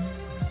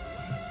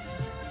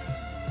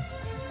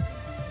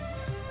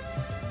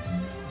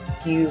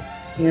 You're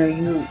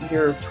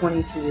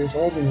 22 years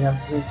old and you have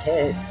 3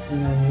 kids,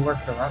 and you work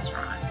at a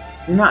restaurant.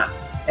 You're not,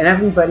 and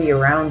everybody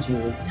around you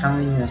is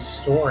telling you a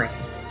story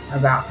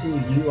about who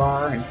you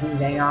are and who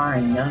they are,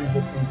 and none of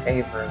it's in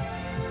favor,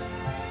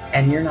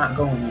 and you're not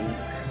going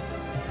anywhere.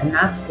 And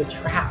that's the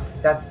trap.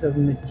 That's the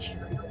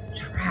material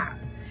trap.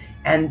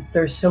 And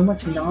there's so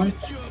much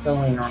nonsense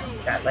going on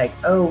that, like,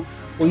 oh,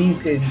 well, you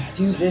could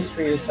do this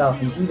for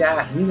yourself and do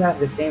that, and you have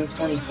the same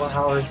 24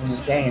 hours in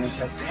a day. And it's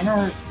like,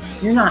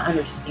 you're not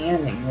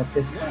understanding what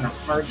this kind of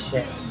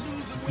hardship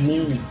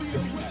means to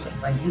people.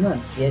 Like, you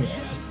don't get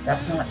it.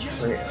 That's not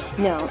true.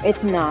 No,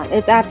 it's not.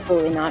 It's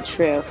absolutely not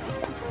true.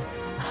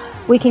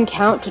 We can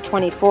count to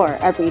 24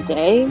 every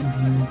day,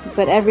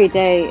 but every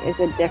day is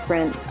a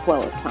different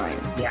flow of time.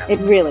 Yes. It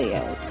really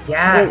is.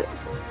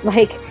 Yes.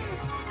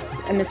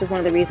 And this is one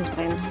of the reasons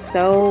why I'm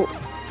so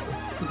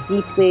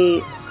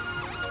deeply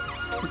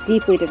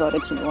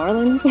devoted to New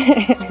Orleans,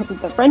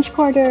 the French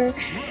Quarter,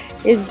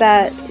 is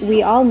that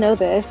we all know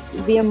this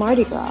via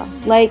Mardi Gras.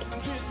 Like,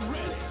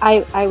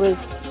 I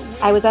was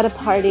at a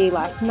party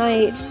last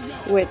night,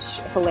 which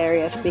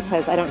hilarious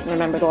because I don't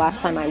remember the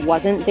last time I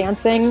wasn't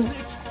dancing.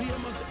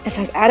 And so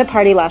I was at a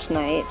party last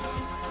night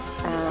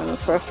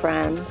for a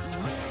friend,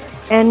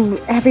 and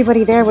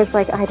everybody there was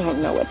like, I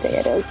don't know what day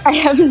it is. I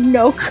have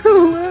no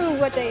clue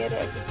what day it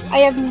is. I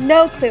have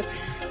no clue.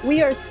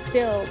 We are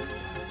still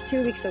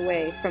 2 weeks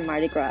away from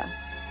Mardi Gras.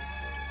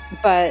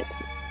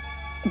 But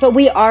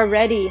we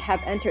already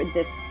have entered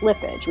this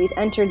slippage. We've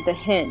entered the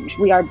hinge.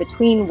 We are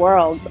between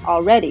worlds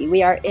already.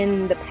 We are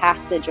in the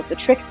passage of the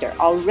trickster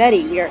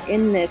already. We are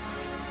in this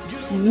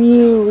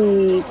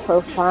really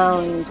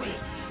profound,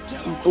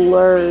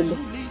 blurred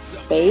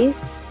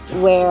space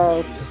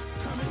where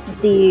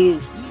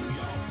these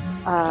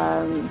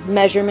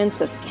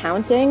measurements of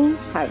counting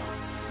have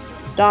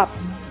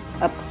stopped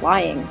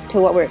applying to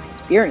what we're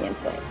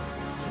experiencing.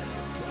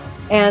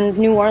 And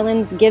New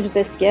Orleans gives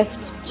this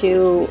gift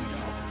to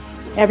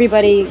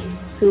everybody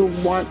who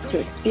wants to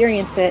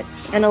experience it.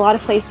 And a lot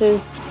of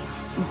places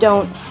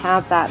don't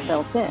have that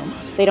built in.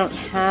 They don't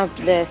have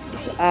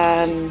this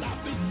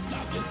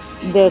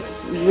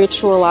this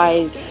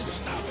ritualized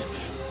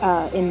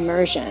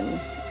immersion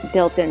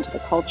built into the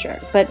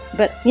culture. But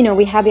you know,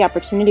 we have the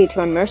opportunity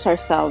to immerse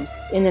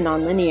ourselves in the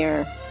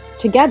nonlinear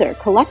together,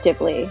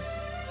 collectively.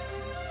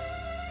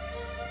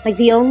 Like,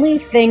 the only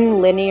thing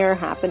linear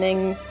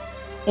happening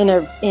in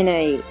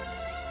a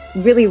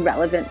really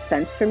relevant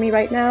sense for me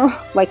right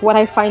now, like what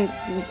I find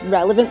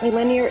relevantly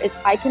linear, is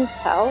I can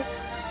tell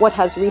what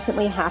has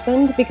recently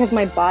happened because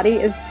my body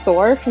is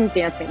sore from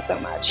dancing so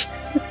much.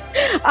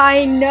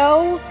 I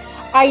know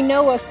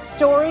a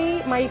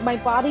story. My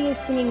body is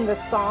singing the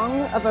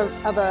song of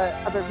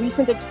a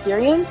recent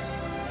experience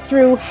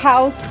through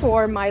how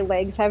sore my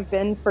legs have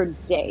been for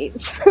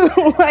days.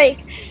 Like,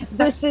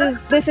 this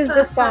is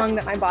the song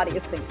that my body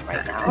is singing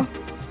right now.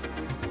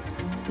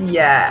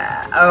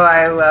 Yeah. Oh,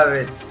 I love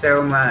it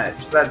so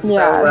much. That's so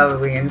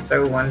lovely and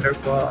so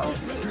wonderful.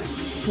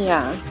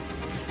 Yeah.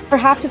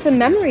 Perhaps it's a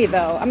memory,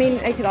 though. I mean,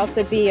 it could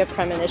also be a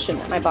premonition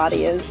that my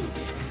body is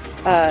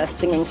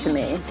singing to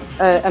me,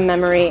 a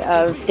memory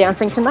of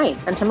dancing tonight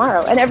and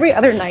tomorrow and every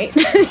other night.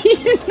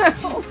 You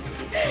know,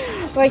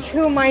 like,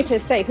 who am I to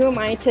say? Who am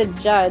I to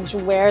judge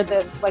where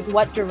this, like,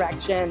 what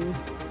direction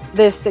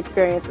this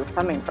experience is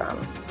coming from?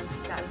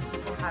 That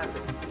people have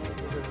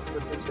experiences of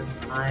slippage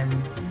of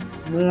time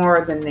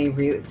more than they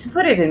really. To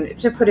put it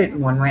in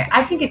one way,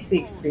 I think it's the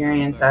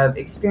experience of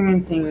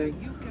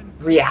experiencing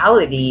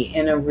reality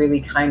in a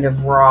really kind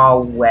of raw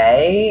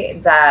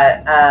way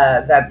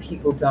that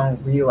people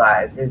don't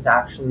realize is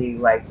actually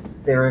like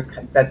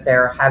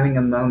they're having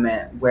a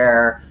moment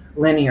where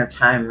linear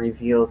time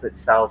reveals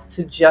itself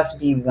to just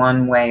be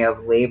one way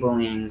of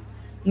labeling,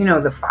 you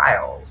know, the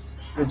files.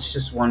 It's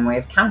just one way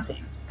of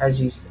counting, as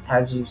you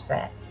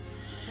say.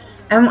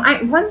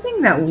 And one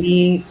thing that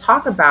we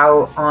talk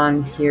about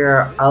on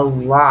here a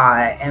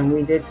lot, and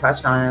we did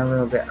touch on it a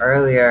little bit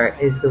earlier,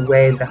 is the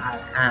way that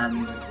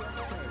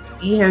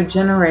you know,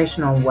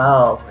 generational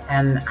wealth.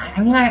 And I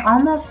mean, I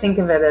almost think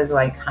of it as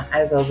like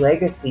as a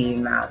legacy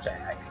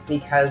magic,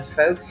 because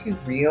folks who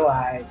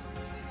realize,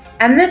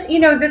 and this, you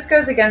know, this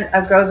goes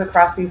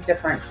across these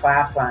different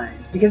class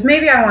lines, because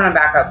maybe I want to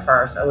back up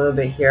first a little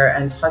bit here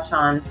and touch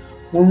on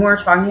when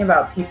we're talking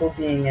about people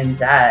being in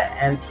debt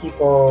and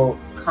people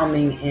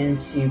coming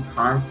into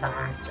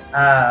contact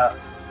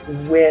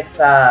with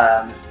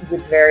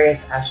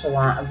various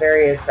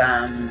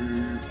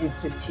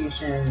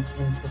institutions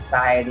in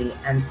society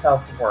and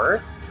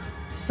self-worth.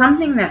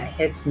 Something that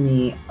hits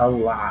me a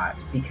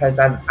lot, because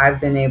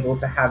I've been able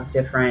to have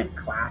different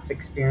class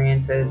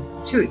experiences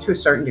to a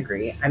certain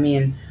degree. I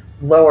mean,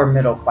 lower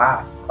middle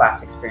class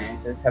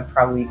experiences have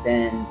probably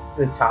been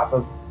the top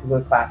of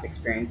the class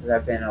experiences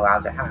I've been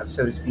allowed to have,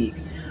 so to speak.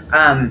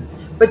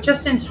 But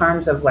just in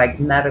terms of like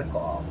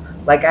medical,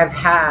 like I've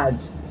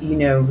had, you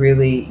know,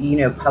 really, you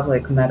know,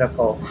 public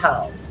medical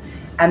health.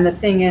 And the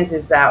thing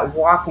is that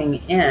walking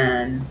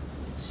in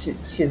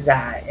to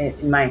that,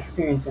 in my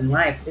experience in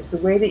life, is the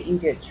way that you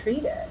get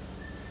treated.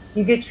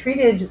 You get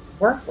treated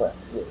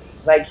worthlessly.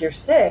 Like, you're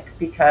sick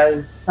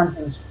because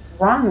something's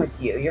wrong with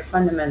you. You're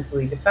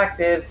fundamentally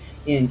defective.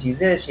 You didn't do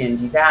this, you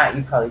didn't do that.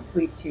 You probably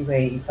sleep too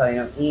late. You probably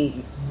don't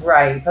eat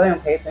right. You probably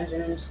don't pay attention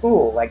in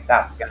school. Like,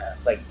 that's gonna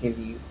like give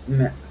you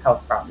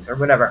health problems or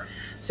whatever.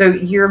 So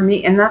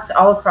and that's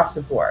all across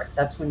the board.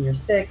 That's when you're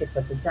sick. It's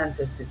at the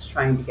dentist. It's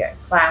trying to get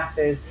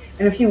glasses.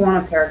 And if you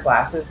want a pair of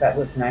glasses that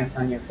look nice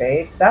on your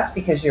face, that's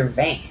because you're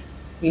vain.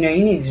 You know,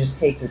 you need to just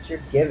take what you're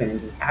given and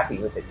be happy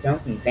with it.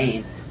 Don't be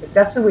vain. But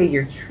that's the way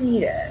you're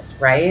treated,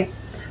 right?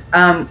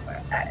 On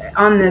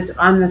this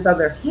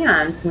other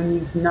hand, when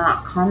you're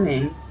not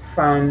coming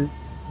from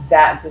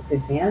that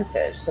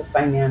disadvantage, the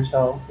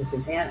financial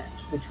disadvantage,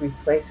 which we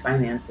place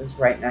finances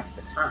right next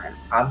to time,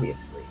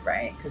 obviously,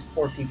 right? Because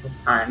poor people's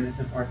time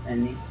isn't worth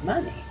any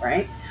money,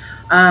 right?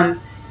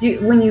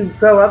 When you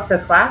go up the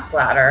class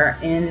ladder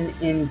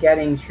in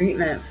getting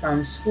treatment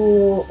from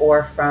school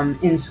or from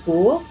in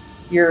schools,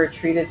 you're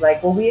treated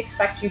like, well, we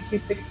expect you to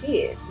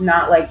succeed.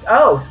 Not like,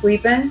 oh,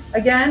 sleeping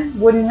again,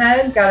 wooden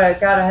head, got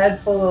a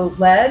head full of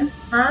lead,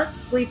 huh?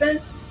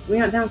 Sleeping? We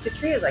don't get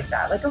treated like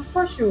that. Like, of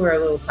course you were a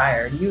little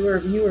tired. You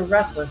were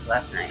restless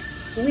last night.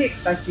 But we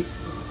expect you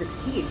to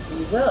succeed, so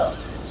you will.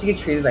 So you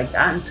get treated like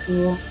that in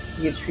school.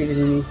 You get treated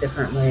in these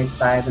different ways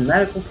by the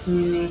medical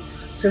community.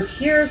 So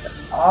here's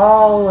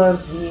all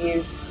of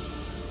these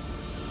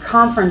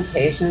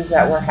confrontations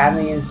that we're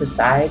having in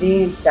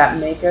society that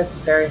make us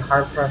very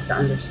hard for us to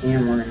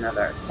understand one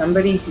another.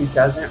 Somebody who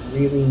doesn't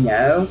really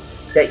know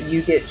that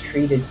you get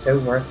treated so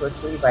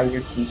worthlessly by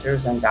your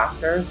teachers and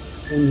doctors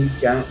when you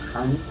don't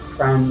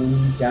when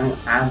you don't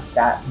have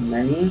that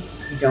money,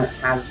 you don't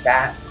have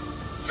that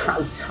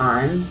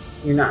time,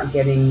 you're not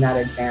getting that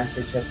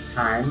advantage of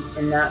time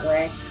in that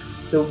way.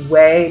 The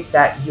way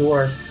that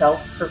your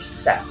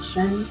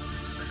self-perception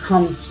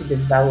comes to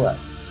develop,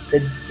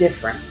 the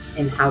difference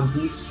in how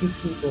these two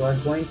people are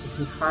going to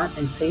confront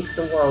and face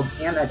the world.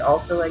 And I'd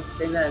also like to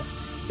say this,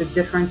 the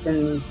difference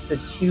in the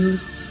two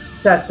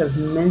sets of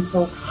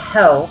mental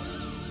health,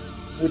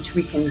 which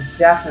we can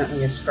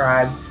definitely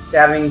ascribe to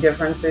having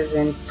differences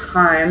in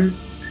time,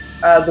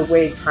 the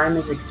way time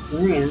is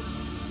experienced,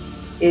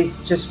 is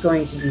just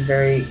going to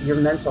be your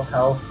mental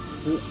health.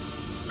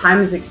 Time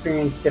is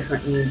experienced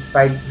differently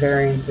by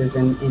variances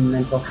in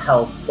mental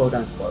health, quote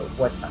unquote.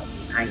 What's healthy?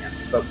 I know,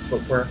 but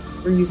we're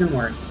using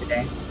words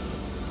today.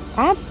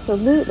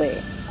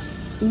 Absolutely.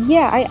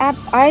 Yeah,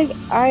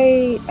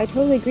 I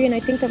totally agree, and I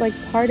think that like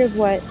part of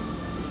what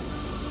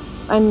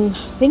I'm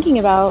thinking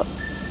about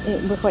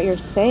with what you're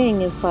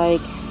saying is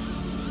like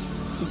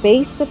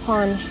based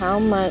upon how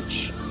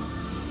much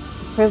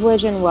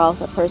privilege and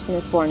wealth a person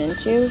is born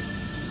into,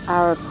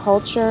 our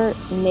culture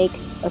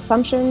makes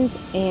assumptions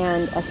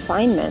and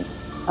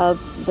assignments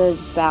of the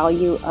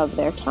value of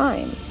their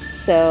time.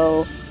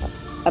 So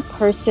a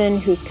person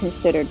who's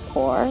considered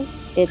poor,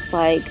 it's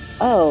like,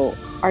 oh,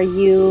 are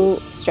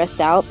you stressed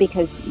out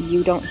because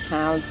you don't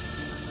have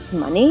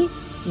money?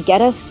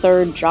 Get a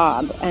third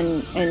job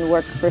and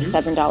work for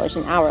 $7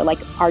 an hour. Like,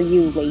 are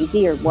you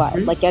lazy or what?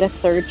 Like, get a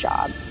third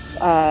job.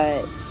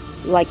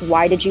 Like,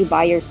 why did you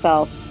buy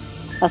yourself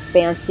a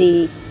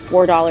fancy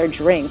 $4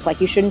 drink?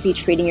 Like, you shouldn't be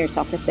treating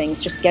yourself to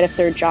things. Just get a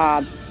third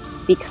job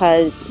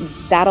because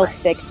that'll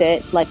fix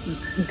it. Like,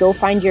 go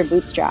find your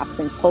bootstraps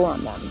and pull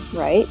on them,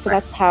 right? So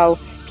that's how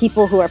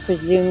people who are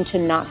presumed to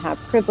not have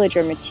privilege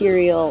or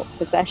material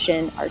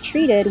possession are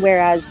treated,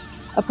 whereas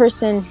a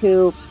person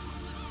who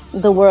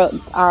the world,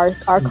 our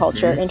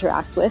culture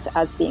interacts with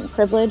as being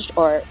privileged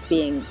or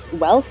being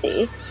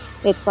wealthy,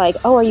 it's like,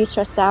 oh, are you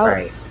stressed out?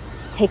 Right.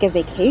 Take a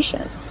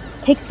vacation.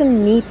 Take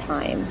some me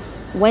time.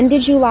 When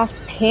did you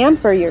last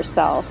pamper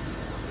yourself?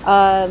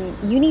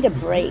 You need a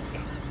break.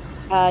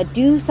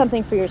 Do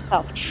something for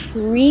yourself.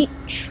 Treat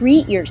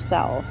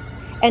yourself.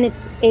 And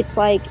it's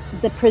like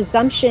the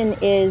presumption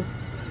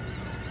is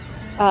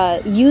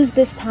use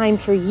this time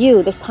for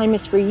you. This time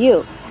is for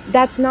you.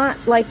 That's not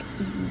like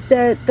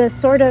the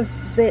sort of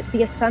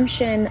the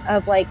assumption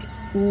of like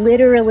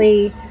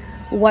literally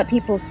what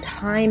people's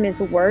time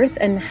is worth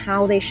and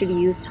how they should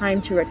use time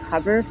to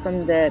recover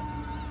from the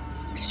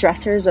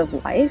stressors of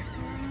life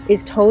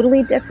is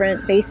totally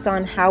different based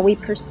on how we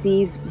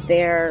perceive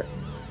their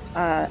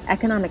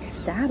economic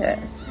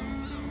status.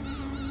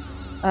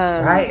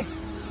 Right.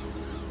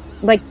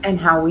 Like, and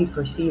how we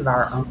perceive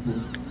our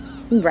own.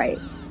 Right.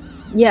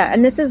 Yeah,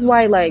 and this is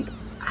why, like,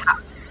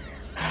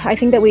 I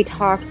think that we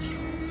talked,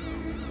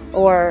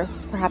 or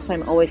perhaps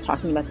I'm always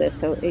talking about this,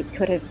 so it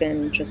could have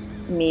been just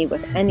me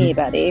with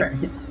anybody,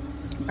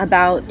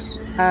 about,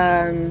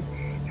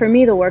 for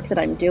me, the work that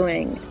I'm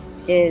doing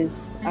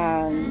is,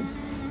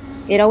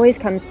 it always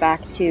comes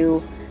back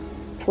to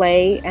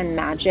play and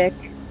magic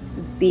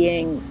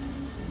being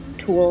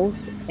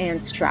tools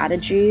and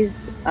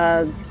strategies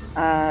of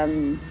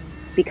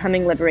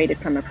becoming liberated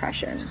from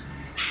oppression.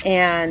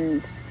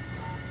 And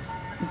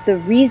the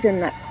reason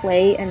that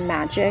play and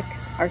magic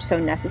are so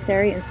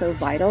necessary and so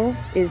vital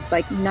is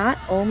like not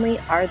only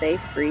are they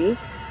free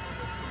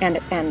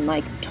and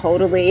like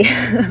totally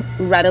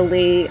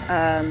readily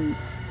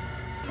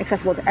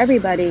accessible to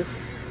everybody,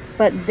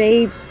 but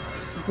they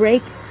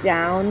break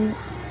down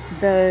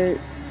the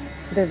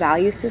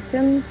value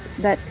systems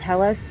that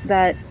tell us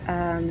that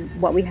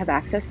what we have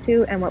access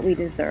to and what we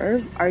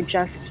deserve are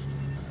just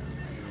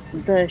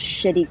the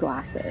shitty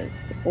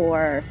glasses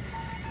or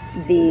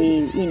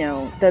the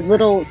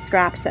little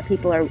scraps that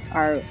people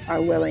are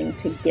willing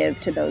to give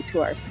to those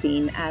who are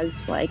seen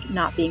as like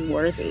not being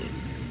worthy.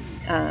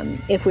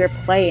 If we're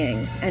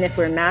playing and if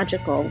we're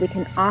magical, we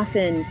can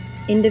often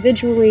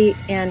individually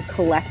and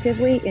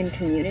collectively in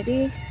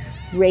community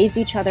raise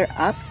each other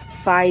up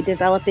by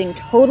developing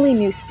totally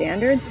new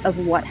standards of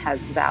what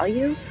has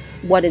value,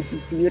 what is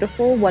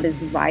beautiful, what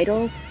is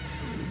vital,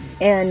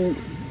 and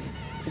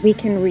we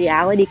can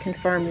reality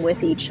confirm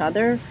with each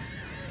other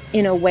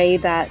in a way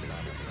that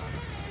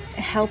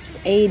helps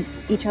aid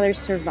each other's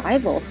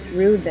survival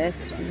through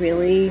this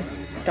really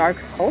dark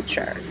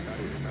culture.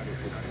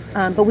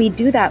 But we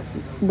do that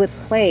with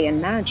play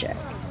and magic.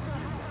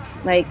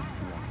 Like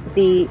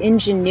the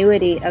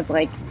ingenuity of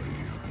like,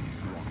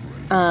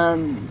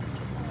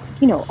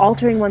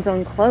 altering one's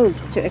own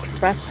clothes to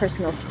express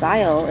personal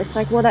style. It's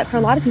like, well, that for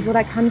a lot of people,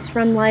 that comes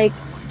from like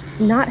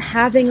not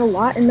having a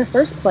lot in the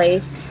first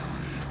place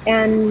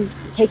and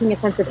taking a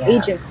sense of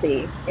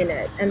agency in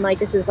it. And like,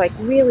 this is like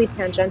really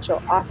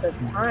tangential off of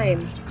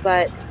time,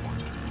 but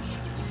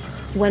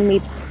when we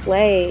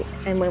play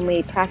and when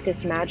we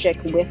practice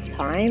magic with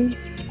time,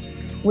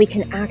 we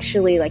can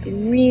actually like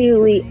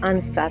really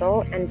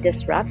unsettle and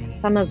disrupt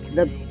some of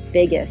the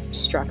biggest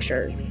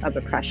structures of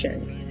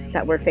oppression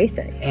that we're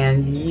facing.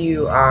 And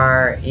you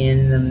are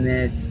in the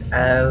midst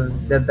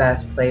of the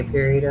best play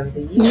period of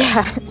the year.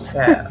 Yes.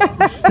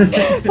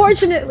 So.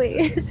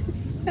 Fortunately.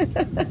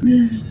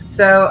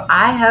 So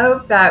I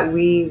hope that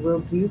we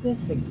will do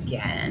this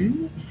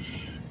again.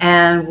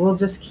 And we'll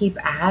just keep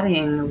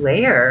adding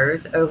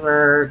layers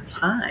over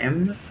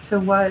time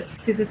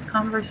to this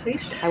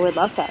conversation. I would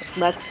love that.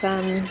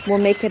 We'll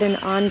make it an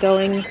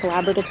ongoing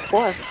collaborative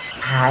sport.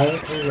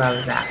 I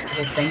love that.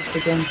 Well, thanks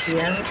again, Theo,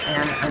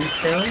 and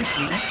until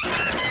next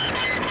time.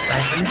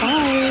 Bye for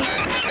now.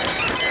 Bye.